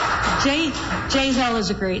 Okay. Jay Hill is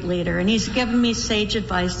a great leader, and he's given me sage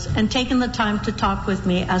advice and taken the time to talk with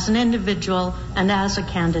me as an individual and as a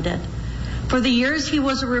candidate. For the years he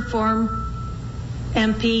was a Reform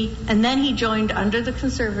MP, and then he joined under the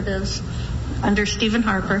Conservatives, under Stephen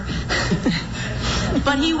Harper.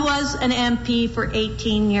 But he was an MP for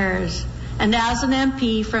 18 years. And as an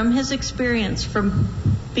MP, from his experience, from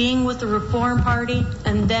being with the Reform Party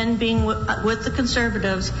and then being with the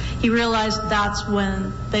Conservatives, he realized that's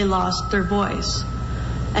when they lost their voice.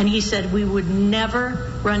 And he said we would never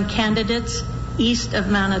run candidates east of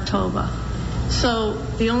Manitoba. So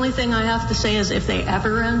the only thing I have to say is if they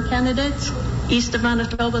ever run candidates east of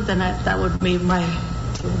Manitoba, then that would be my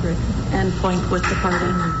end point with the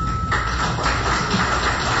party.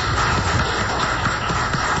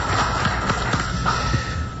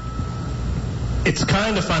 It's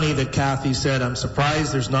kind of funny that Kathy said, I'm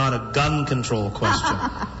surprised there's not a gun control question.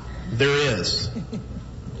 There is.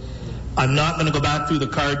 I'm not going to go back through the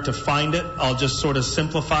card to find it. I'll just sort of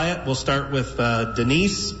simplify it. We'll start with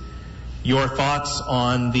Denise. Your thoughts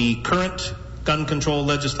on the current gun control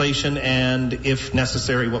legislation, and if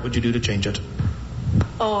necessary, what would you do to change it?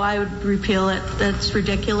 Oh, I would repeal it. That's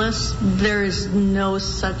ridiculous. There is no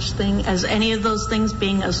such thing as any of those things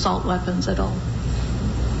being assault weapons at all.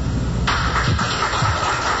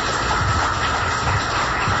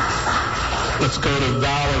 Let's go to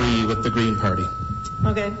Valerie with the Green Party.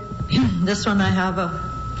 Okay. This one I have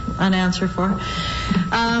an answer for.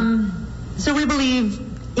 So we believe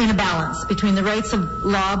in a balance between the rights of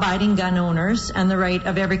law-abiding gun owners and the right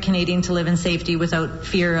of every Canadian to live in safety without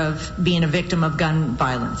fear of being a victim of gun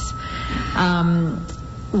violence.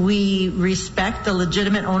 We respect the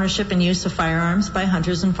legitimate ownership and use of firearms by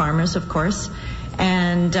hunters and farmers, of course,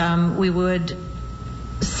 and we would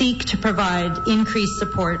seek to provide increased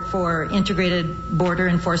support for integrated border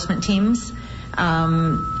enforcement teams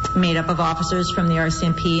made up of officers from the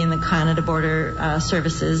RCMP and the Canada Border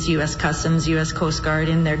Services, U.S. Customs, U.S. Coast Guard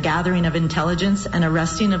in their gathering of intelligence and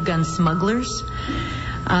arresting of gun smugglers.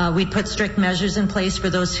 We'd put strict measures in place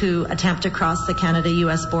for those who attempt to cross the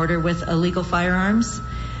Canada-U.S. border with illegal firearms.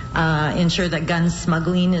 Ensure that gun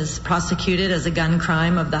smuggling is prosecuted as a gun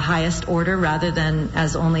crime of the highest order rather than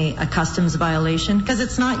as only a customs violation. Because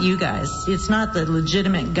it's not you guys. It's not the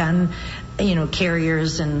legitimate gun,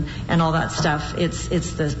 carriers and all that stuff. It's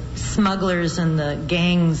the smugglers and the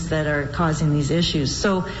gangs that are causing these issues.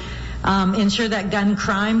 So Ensure that gun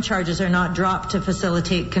crime charges are not dropped to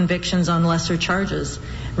facilitate convictions on lesser charges.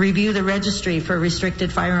 Review the registry for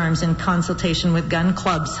restricted firearms in consultation with gun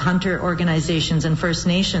clubs, hunter organizations, and First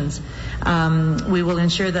Nations. We will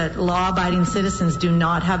ensure that law-abiding citizens do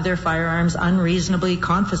not have their firearms unreasonably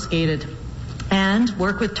confiscated. And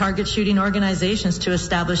work with target shooting organizations to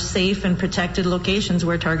establish safe and protected locations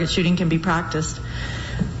where target shooting can be practiced.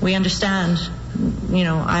 We understand,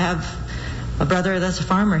 I have a brother that's a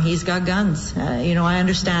farmer. He's got guns. I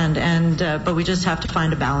understand. But we just have to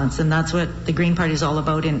find a balance. And that's what the Green Party is all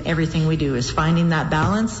about in everything we do, is finding that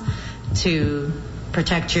balance to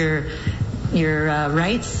protect your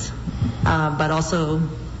rights, but also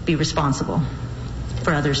be responsible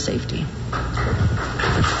for others' safety.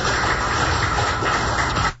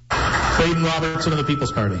 Braden Robertson of the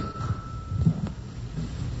People's Party.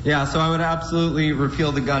 Yeah, so I would absolutely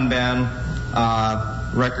repeal the gun ban,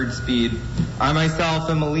 record speed. I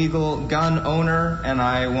myself am a legal gun owner, and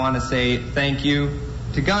I want to say thank you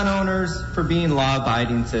to gun owners for being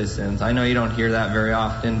law-abiding citizens. I know you don't hear that very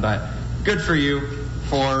often, but good for you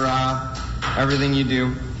for everything you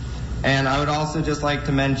do. And I would also just like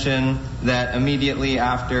to mention that immediately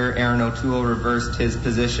after Aaron O'Toole reversed his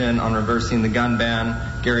position on reversing the gun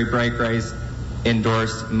ban, Gary Breitreich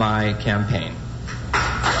endorsed my campaign.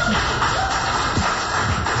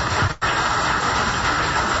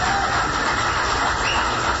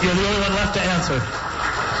 You're the only one left to answer.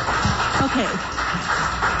 Okay.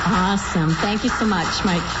 Awesome. Thank you so much,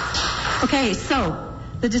 Mike. Okay, so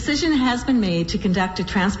the decision has been made to conduct a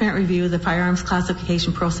transparent review of the firearms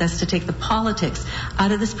classification process to take the politics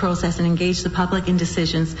out of this process and engage the public in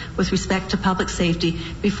decisions with respect to public safety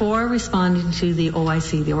before responding to the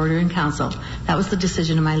OIC, the Order in Council. That was the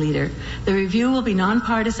decision of my leader. The review will be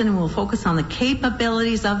nonpartisan and will focus on the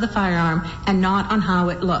capabilities of the firearm and not on how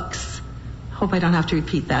it looks. Hope I don't have to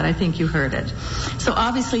repeat that. I think you heard it. So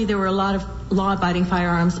obviously there were a lot of law-abiding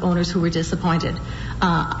firearms owners who were disappointed.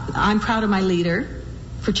 I'm proud of my leader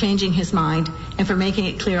for changing his mind and for making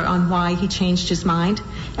it clear on why he changed his mind.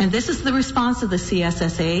 And this is the response of the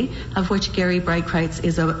CSSA, of which Gary Breitreich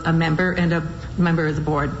is a member and a member of the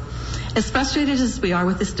board. As frustrated as we are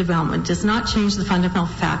with this development, does not change the fundamental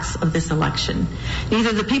facts of this election.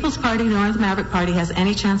 Neither the People's Party nor the Maverick Party has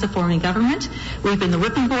any chance of forming government. We've been the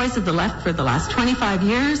whipping boys of the left for the last 25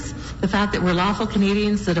 years. The fact that we're lawful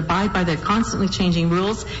Canadians that abide by their constantly changing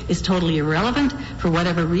rules is totally irrelevant. For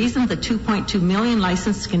whatever reason, the 2.2 million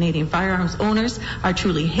licensed Canadian firearms owners are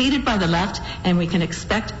truly hated by the left, and we can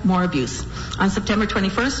expect more abuse. On September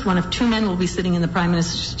 21st, one of two men will be sitting in the Prime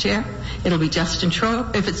Minister's chair. It'll be Justin Trudeau.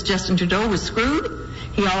 If it's Justin Trudeau, we're screwed.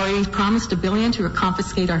 He already promised $1 billion to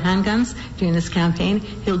confiscate our handguns during this campaign.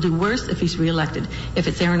 He'll do worse if he's reelected. If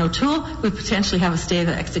it's Aaron O'Toole, we potentially have a stay of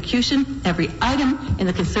execution. Every item in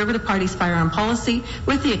the Conservative Party's firearm policy,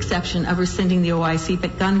 with the exception of rescinding the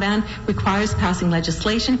OIC gun ban, requires passing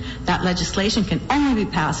legislation. That legislation can only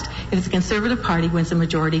be passed if the Conservative Party wins a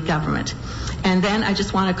majority government. And then I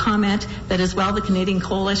just want to comment that as well, the Canadian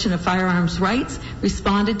Coalition of Firearms Rights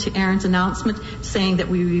responded to Aaron's announcement saying that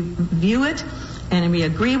we review it and we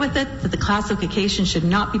agree with it, that the classification should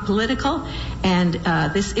not be political. And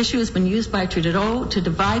this issue has been used by Trudeau to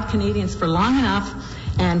divide Canadians for long enough,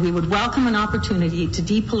 and we would welcome an opportunity to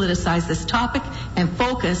depoliticize this topic and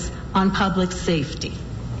focus on public safety.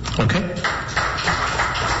 Okay.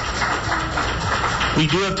 We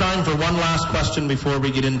do have time for one last question before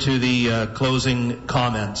we get into the closing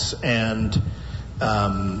comments. And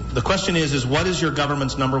the question is what is your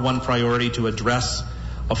government's number one priority to address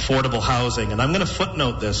affordable housing? And I'm going to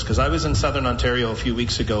footnote this because I was in Southern Ontario a few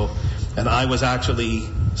weeks ago, and I was actually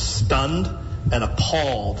stunned and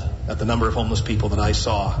appalled at the number of homeless people that I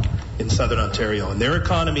saw in Southern Ontario. And their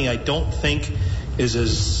economy, I don't think, is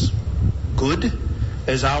as good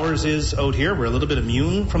as ours is out here. We're a little bit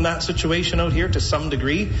immune from that situation out here to some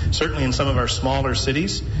degree, certainly in some of our smaller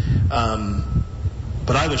cities.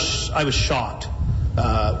 But I was shocked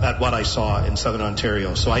at what I saw in Southern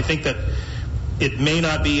Ontario. So I think that it may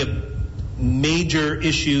not be a major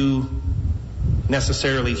issue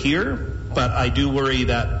necessarily here, but I do worry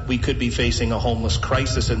that we could be facing a homeless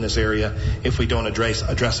crisis in this area if we don't address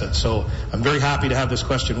it. So I'm very happy to have this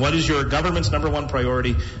question. What is your government's number one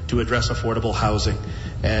priority to address affordable housing?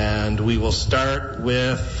 And we will start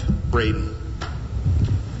with Braden.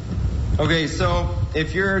 Okay, so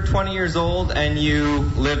if you're 20 years old and you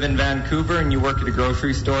live in Vancouver and you work at a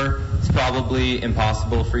grocery store, it's probably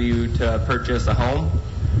impossible for you to purchase a home.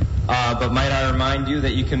 But might I remind you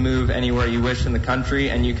that you can move anywhere you wish in the country,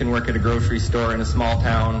 and you can work at a grocery store in a small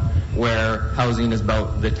town where housing is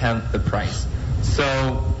about the 10th the price.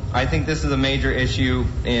 So I think this is a major issue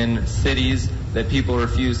in cities that people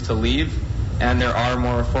refuse to leave, and there are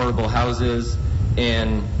more affordable houses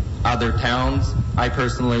in other towns. I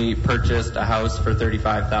personally purchased a house for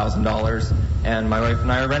 $35,000, and my wife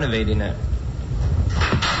and I are renovating it.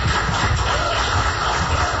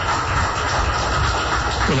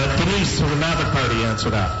 We'll let Denise from the Maverick Party answer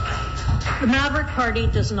that. The Maverick Party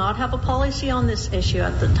does not have a policy on this issue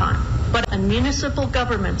at the time, but municipal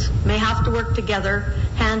governments may have to work together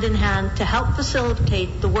hand in hand to help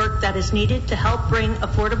facilitate the work that is needed to help bring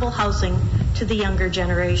affordable housing to the younger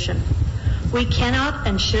generation. We cannot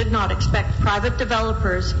and should not expect private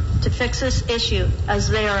developers to fix this issue, as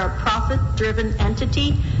they are a profit-driven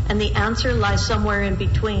entity, and the answer lies somewhere in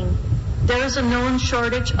between. There is a known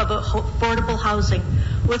shortage of affordable housing,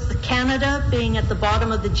 with Canada being at the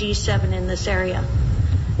bottom of the G7 in this area.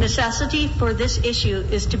 Necessity for this issue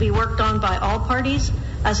is to be worked on by all parties,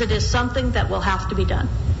 as it is something that will have to be done.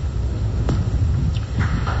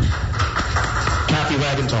 Kathy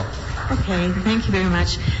Wagenthal. Okay, thank you very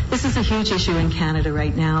much. This is a huge issue in Canada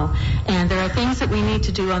right now, and there are things that we need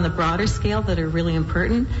to do on the broader scale that are really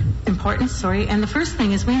important. And the first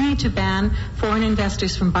thing is we need to ban foreign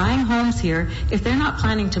investors from buying homes here if they're not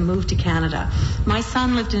planning to move to Canada. My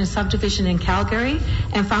son lived in a subdivision in Calgary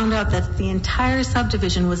and found out that the entire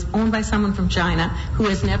subdivision was owned by someone from China who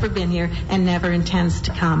has never been here and never intends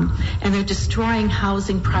to come. And they're destroying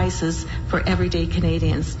housing prices for everyday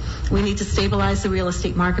Canadians. We need to stabilize the real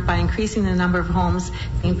estate market by increasing the number of homes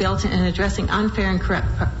being built and addressing unfair and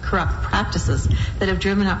corrupt practices that have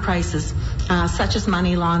driven up prices, such as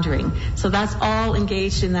money laundering. So that's all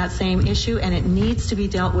engaged in that same issue, and it needs to be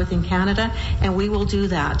dealt with in Canada, and we will do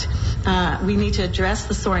that. We need to address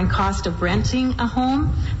the soaring cost of renting a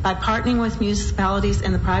home by partnering with municipalities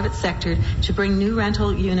and the private sector to bring new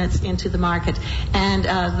rental units into the market. And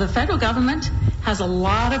the federal government has a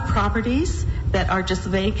lot of properties that are just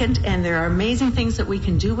vacant, and there are amazing things that we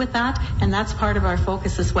can do with that, and that's part of our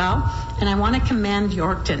focus as well. And I want to commend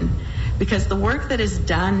Yorkton, because the work that is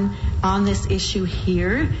done on this issue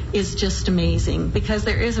here is just amazing, because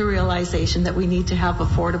there is a realization that we need to have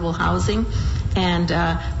affordable housing, and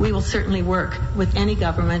we will certainly work with any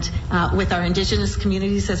government, with our Indigenous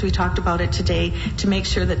communities, as we talked about it today, to make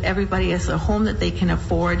sure that everybody has a home that they can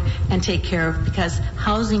afford and take care of, because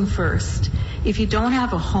housing first. If you don't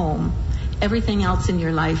have a home, everything else in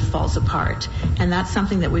your life falls apart. And that's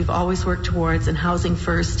something that we've always worked towards, and housing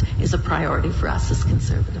first is a priority for us as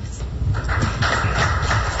Conservatives.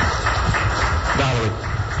 Valerie.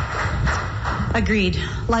 Agreed.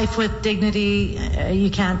 Life with dignity. You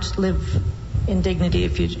can't live in dignity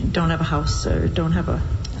if you don't have a house or don't have a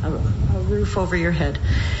roof over your head.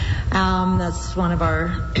 That's one of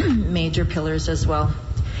our major pillars as well.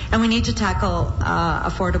 And we need to tackle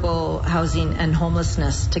affordable housing and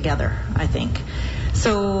homelessness together, I think.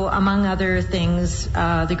 So among other things,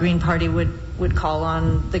 the Green Party would call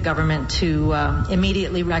on the government to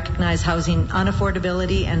immediately recognize housing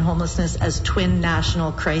unaffordability and homelessness as twin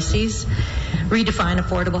national crises, redefine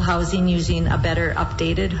affordable housing using a better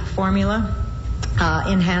updated formula,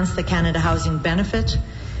 enhance the Canada Housing Benefit,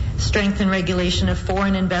 strengthen regulation of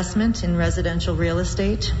foreign investment in residential real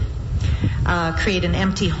estate, create an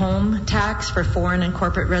empty home tax for foreign and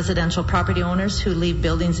corporate residential property owners who leave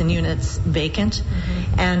buildings and units vacant,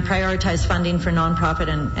 and prioritize funding for nonprofit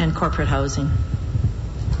and corporate housing.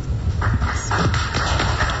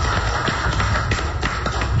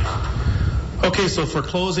 Okay, so for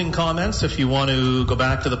closing comments, if you want to go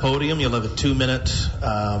back to the podium, you'll have a 2-minute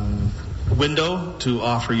window to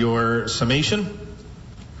offer your summation.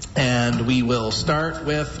 And we will start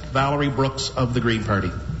with Valerie Brooks of the Green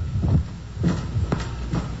Party.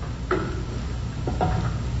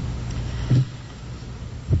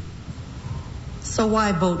 So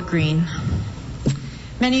why vote Green?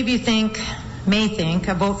 Many of you may think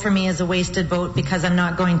a vote for me is a wasted vote because I'm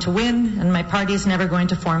not going to win and my party is never going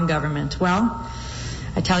to form government. Well,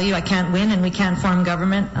 I tell you, I can't win and we can't form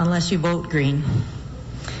government unless you vote Green.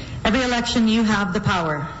 Every election you have the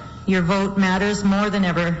power. Your vote matters more than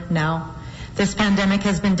ever now. This pandemic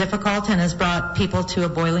has been difficult and has brought people to a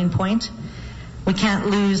boiling point. We can't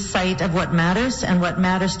lose sight of what matters, and what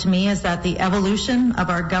matters to me is that the evolution of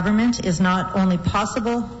our government is not only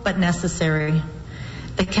possible, but necessary.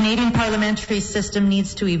 The Canadian parliamentary system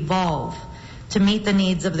needs to evolve to meet the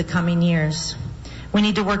needs of the coming years. We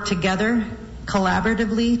need to work together,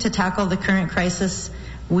 collaboratively, to tackle the current crisis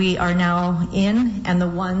we are now in and the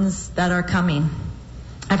ones that are coming.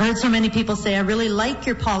 I've heard so many people say, I really like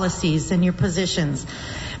your policies and your positions,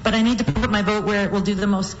 but I need to put my vote where it will do the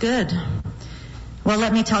most good. Well,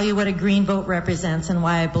 let me tell you what a Green vote represents and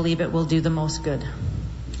why I believe it will do the most good.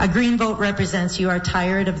 A green vote represents you are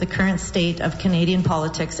tired of the current state of Canadian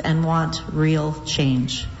politics and want real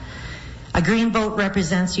change. A green vote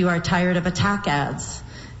represents you are tired of attack ads,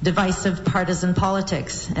 divisive partisan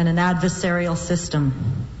politics, and an adversarial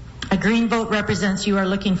system. A green vote represents you are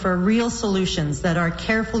looking for real solutions that are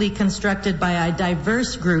carefully constructed by a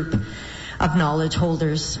diverse group of knowledge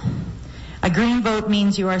holders. A green vote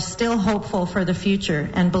means you are still hopeful for the future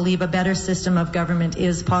and believe a better system of government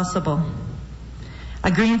is possible. A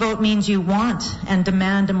green vote means you want and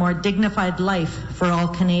demand a more dignified life for all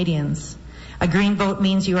Canadians. A green vote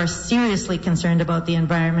means you are seriously concerned about the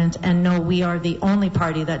environment and know we are the only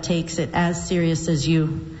party that takes it as serious as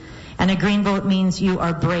you. And a green vote means you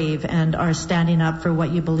are brave and are standing up for what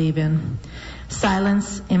you believe in.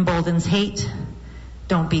 Silence emboldens hate.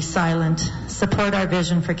 Don't be silent. Support our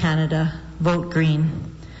vision for Canada. Vote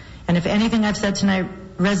green. And if anything I've said tonight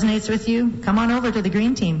resonates with you, come on over to the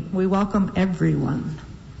Green Team. We welcome everyone.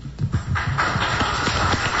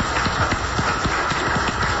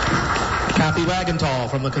 Kathy Wagenthal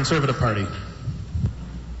from the Conservative Party.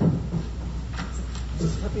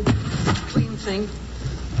 Green thing.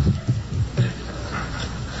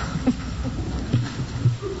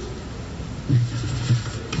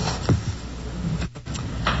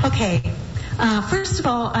 Okay. First of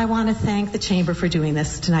all, I want to thank the Chamber for doing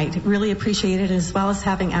this tonight. Really appreciate it, as well as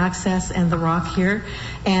having access and the rock here,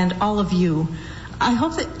 and all of you. I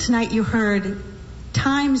hope that tonight you heard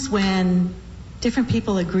times when different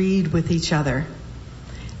people agreed with each other.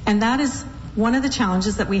 And that is one of the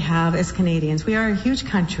challenges that we have as Canadians. We are a huge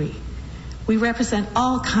country. We represent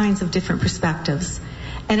all kinds of different perspectives.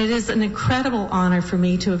 And it is an incredible honor for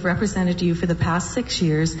me to have represented you for the past 6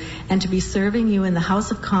 years and to be serving you in the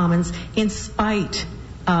House of Commons in spite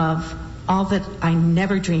of all that I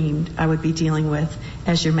never dreamed I would be dealing with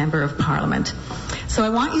as your Member of Parliament. So I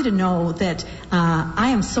want you to know that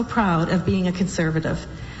I am so proud of being a Conservative.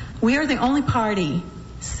 We are the only party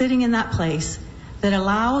sitting in that place that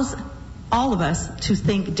allows all of us to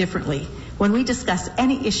think differently. When we discuss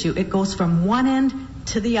any issue, it goes from one end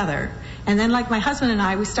to the other. And then, like my husband and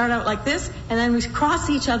I, we start out like this, and then we cross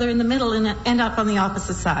each other in the middle and end up on the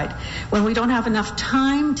opposite side. When we don't have enough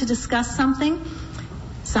time to discuss something,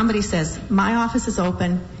 somebody says, my office is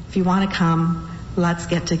open. If you want to come, let's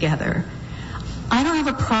get together. I don't have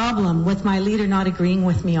a problem with my leader not agreeing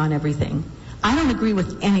with me on everything. I don't agree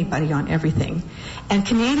with anybody on everything. And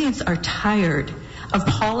Canadians are tired of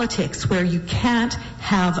politics where you can't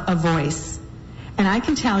have a voice. And I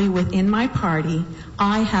can tell you, within my party,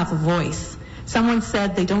 I have a voice. Someone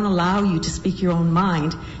said they don't allow you to speak your own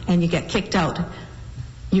mind and you get kicked out.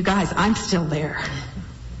 You guys, I'm still there.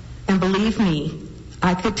 And believe me,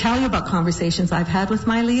 I could tell you about conversations I've had with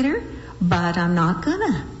my leader, but I'm not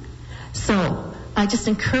gonna. So I just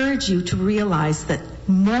encourage you to realize that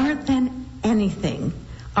more than anything,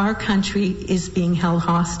 our country is being held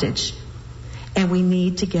hostage, and we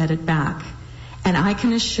need to get it back. And I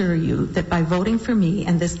can assure you that by voting for me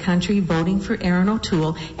and this country voting for Erin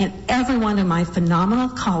O'Toole and every one of my phenomenal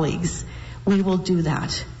colleagues, we will do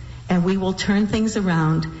that. And we will turn things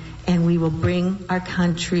around, and we will bring our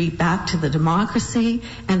country back to the democracy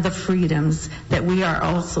and the freedoms that we are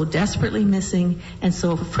all so desperately missing and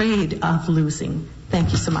so afraid of losing.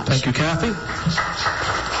 Thank you so much. Thank you, Kathy.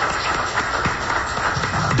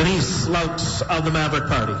 Denise Louts of the Maverick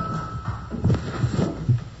Party.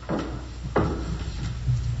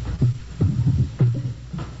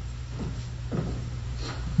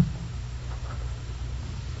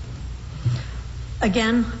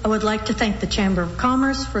 Again, I would like to thank the Chamber of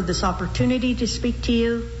Commerce for this opportunity to speak to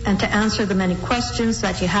you and to answer the many questions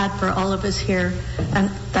that you had for all of us here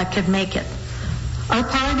and that could make it. Our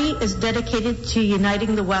party is dedicated to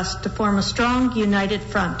uniting the West to form a strong, united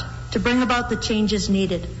front to bring about the changes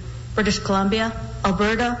needed. British Columbia,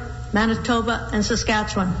 Alberta, Manitoba, and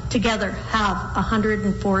Saskatchewan together have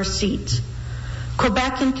 104 seats.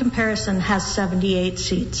 Quebec, in comparison, has 78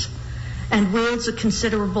 seats and wields a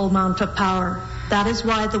considerable amount of power. That is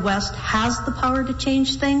why the West has the power to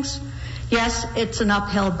change things. Yes, it's an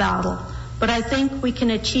uphill battle, but I think we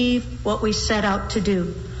can achieve what we set out to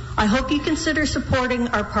do. I hope you consider supporting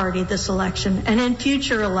our party this election and in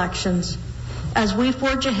future elections as we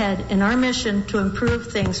forge ahead in our mission to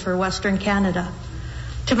improve things for Western Canada.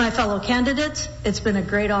 To my fellow candidates, it's been a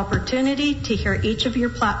great opportunity to hear each of your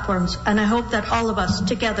platforms, and I hope that all of us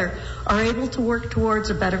together are able to work towards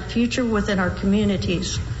a better future within our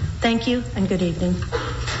communities. Thank you and good evening.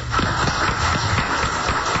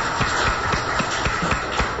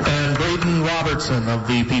 And Braden Robertson of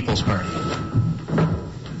the People's Party.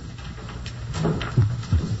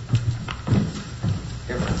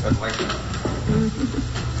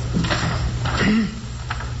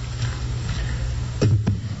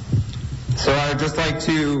 So I would just like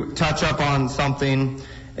to touch up on something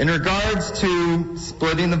in regards to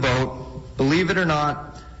splitting the vote. Believe it or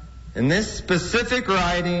not, in this specific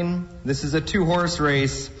riding, this is a two-horse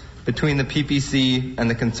race between the PPC and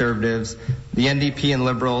the Conservatives. The NDP and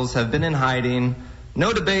Liberals have been in hiding.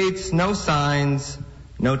 No debates, no signs,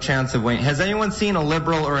 no chance of winning. Has anyone seen a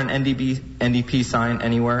Liberal or an NDP sign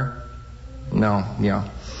anywhere? No, yeah.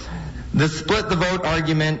 The split the vote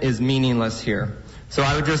argument is meaningless here. So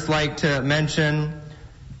I would just like to mention,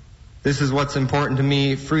 this is what's important to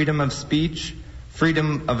me: freedom of speech,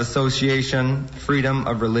 freedom of association, freedom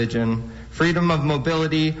of religion, freedom of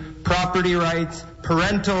mobility, property rights,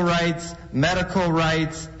 parental rights, medical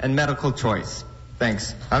rights, and medical choice.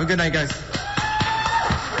 Thanks. Have a good night, guys.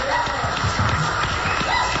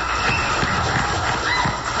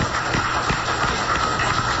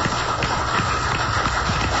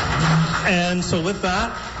 And so with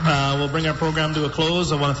that, we'll bring our program to a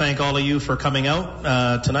close. I want to thank all of you for coming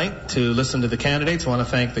out tonight to listen to the candidates. I want to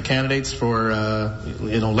thank the candidates for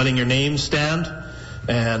letting your names stand.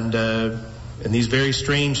 And in these very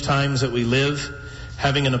strange times that we live,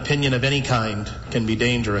 having an opinion of any kind can be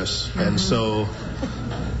dangerous. Mm-hmm. And so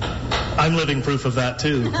I'm living proof of that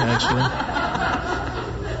too, actually.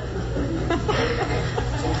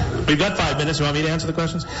 We've got 5 minutes. You want me to answer the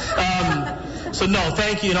questions? So no,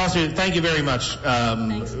 thank you, and also thank you very much,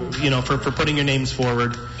 for putting your names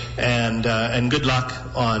forward, and good luck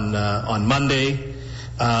on Monday.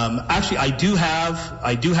 Actually, I do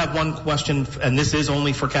have one question, and this is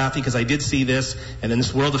only for Kathy, because I did see this, and in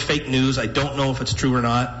this world of fake news, I don't know if it's true or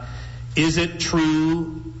not. Is it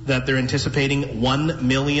true that they're anticipating 1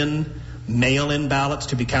 million mail-in ballots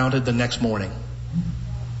to be counted the next morning?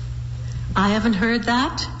 I haven't heard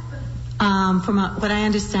that. From what I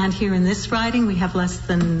understand here in this riding, we have less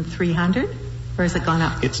than 300, or has it gone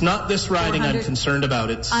up? It's not this riding 400? I'm concerned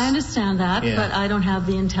about. I understand that, yeah. But I don't have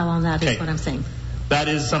the intel on that, is what I'm saying. That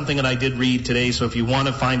is something that I did read today, so if you want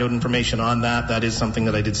to find out information on that, that is something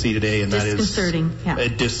that I did see today, and that is... Disconcerting, yeah.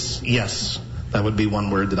 Yes. That would be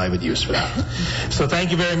one word that I would use for that. So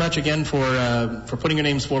thank you very much again for putting your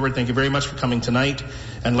names forward. Thank you very much for coming tonight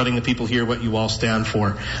and letting the people hear what you all stand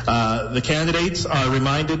for. The candidates are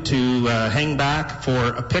reminded to hang back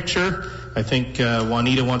for a picture. I think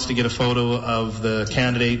Juanita wants to get a photo of the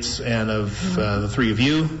candidates and of the three of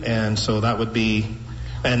you, and so that would be...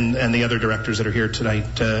 And the other directors that are here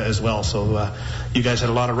tonight as well. So you guys had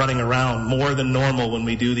a lot of running around, more than normal when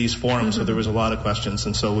we do these forums, so there was a lot of questions.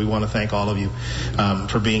 And so we want to thank all of you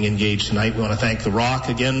for being engaged tonight. We want to thank The Rock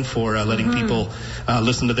again for letting people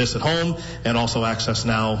listen to this at home, and also Access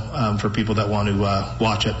Now for people that want to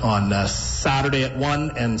watch it on Saturday at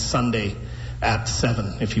 1 and Sunday at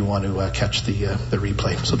 7 if you want to catch the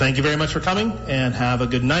replay. So thank you very much for coming, and have a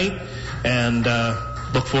good night, and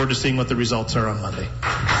look forward to seeing what the results are on Monday.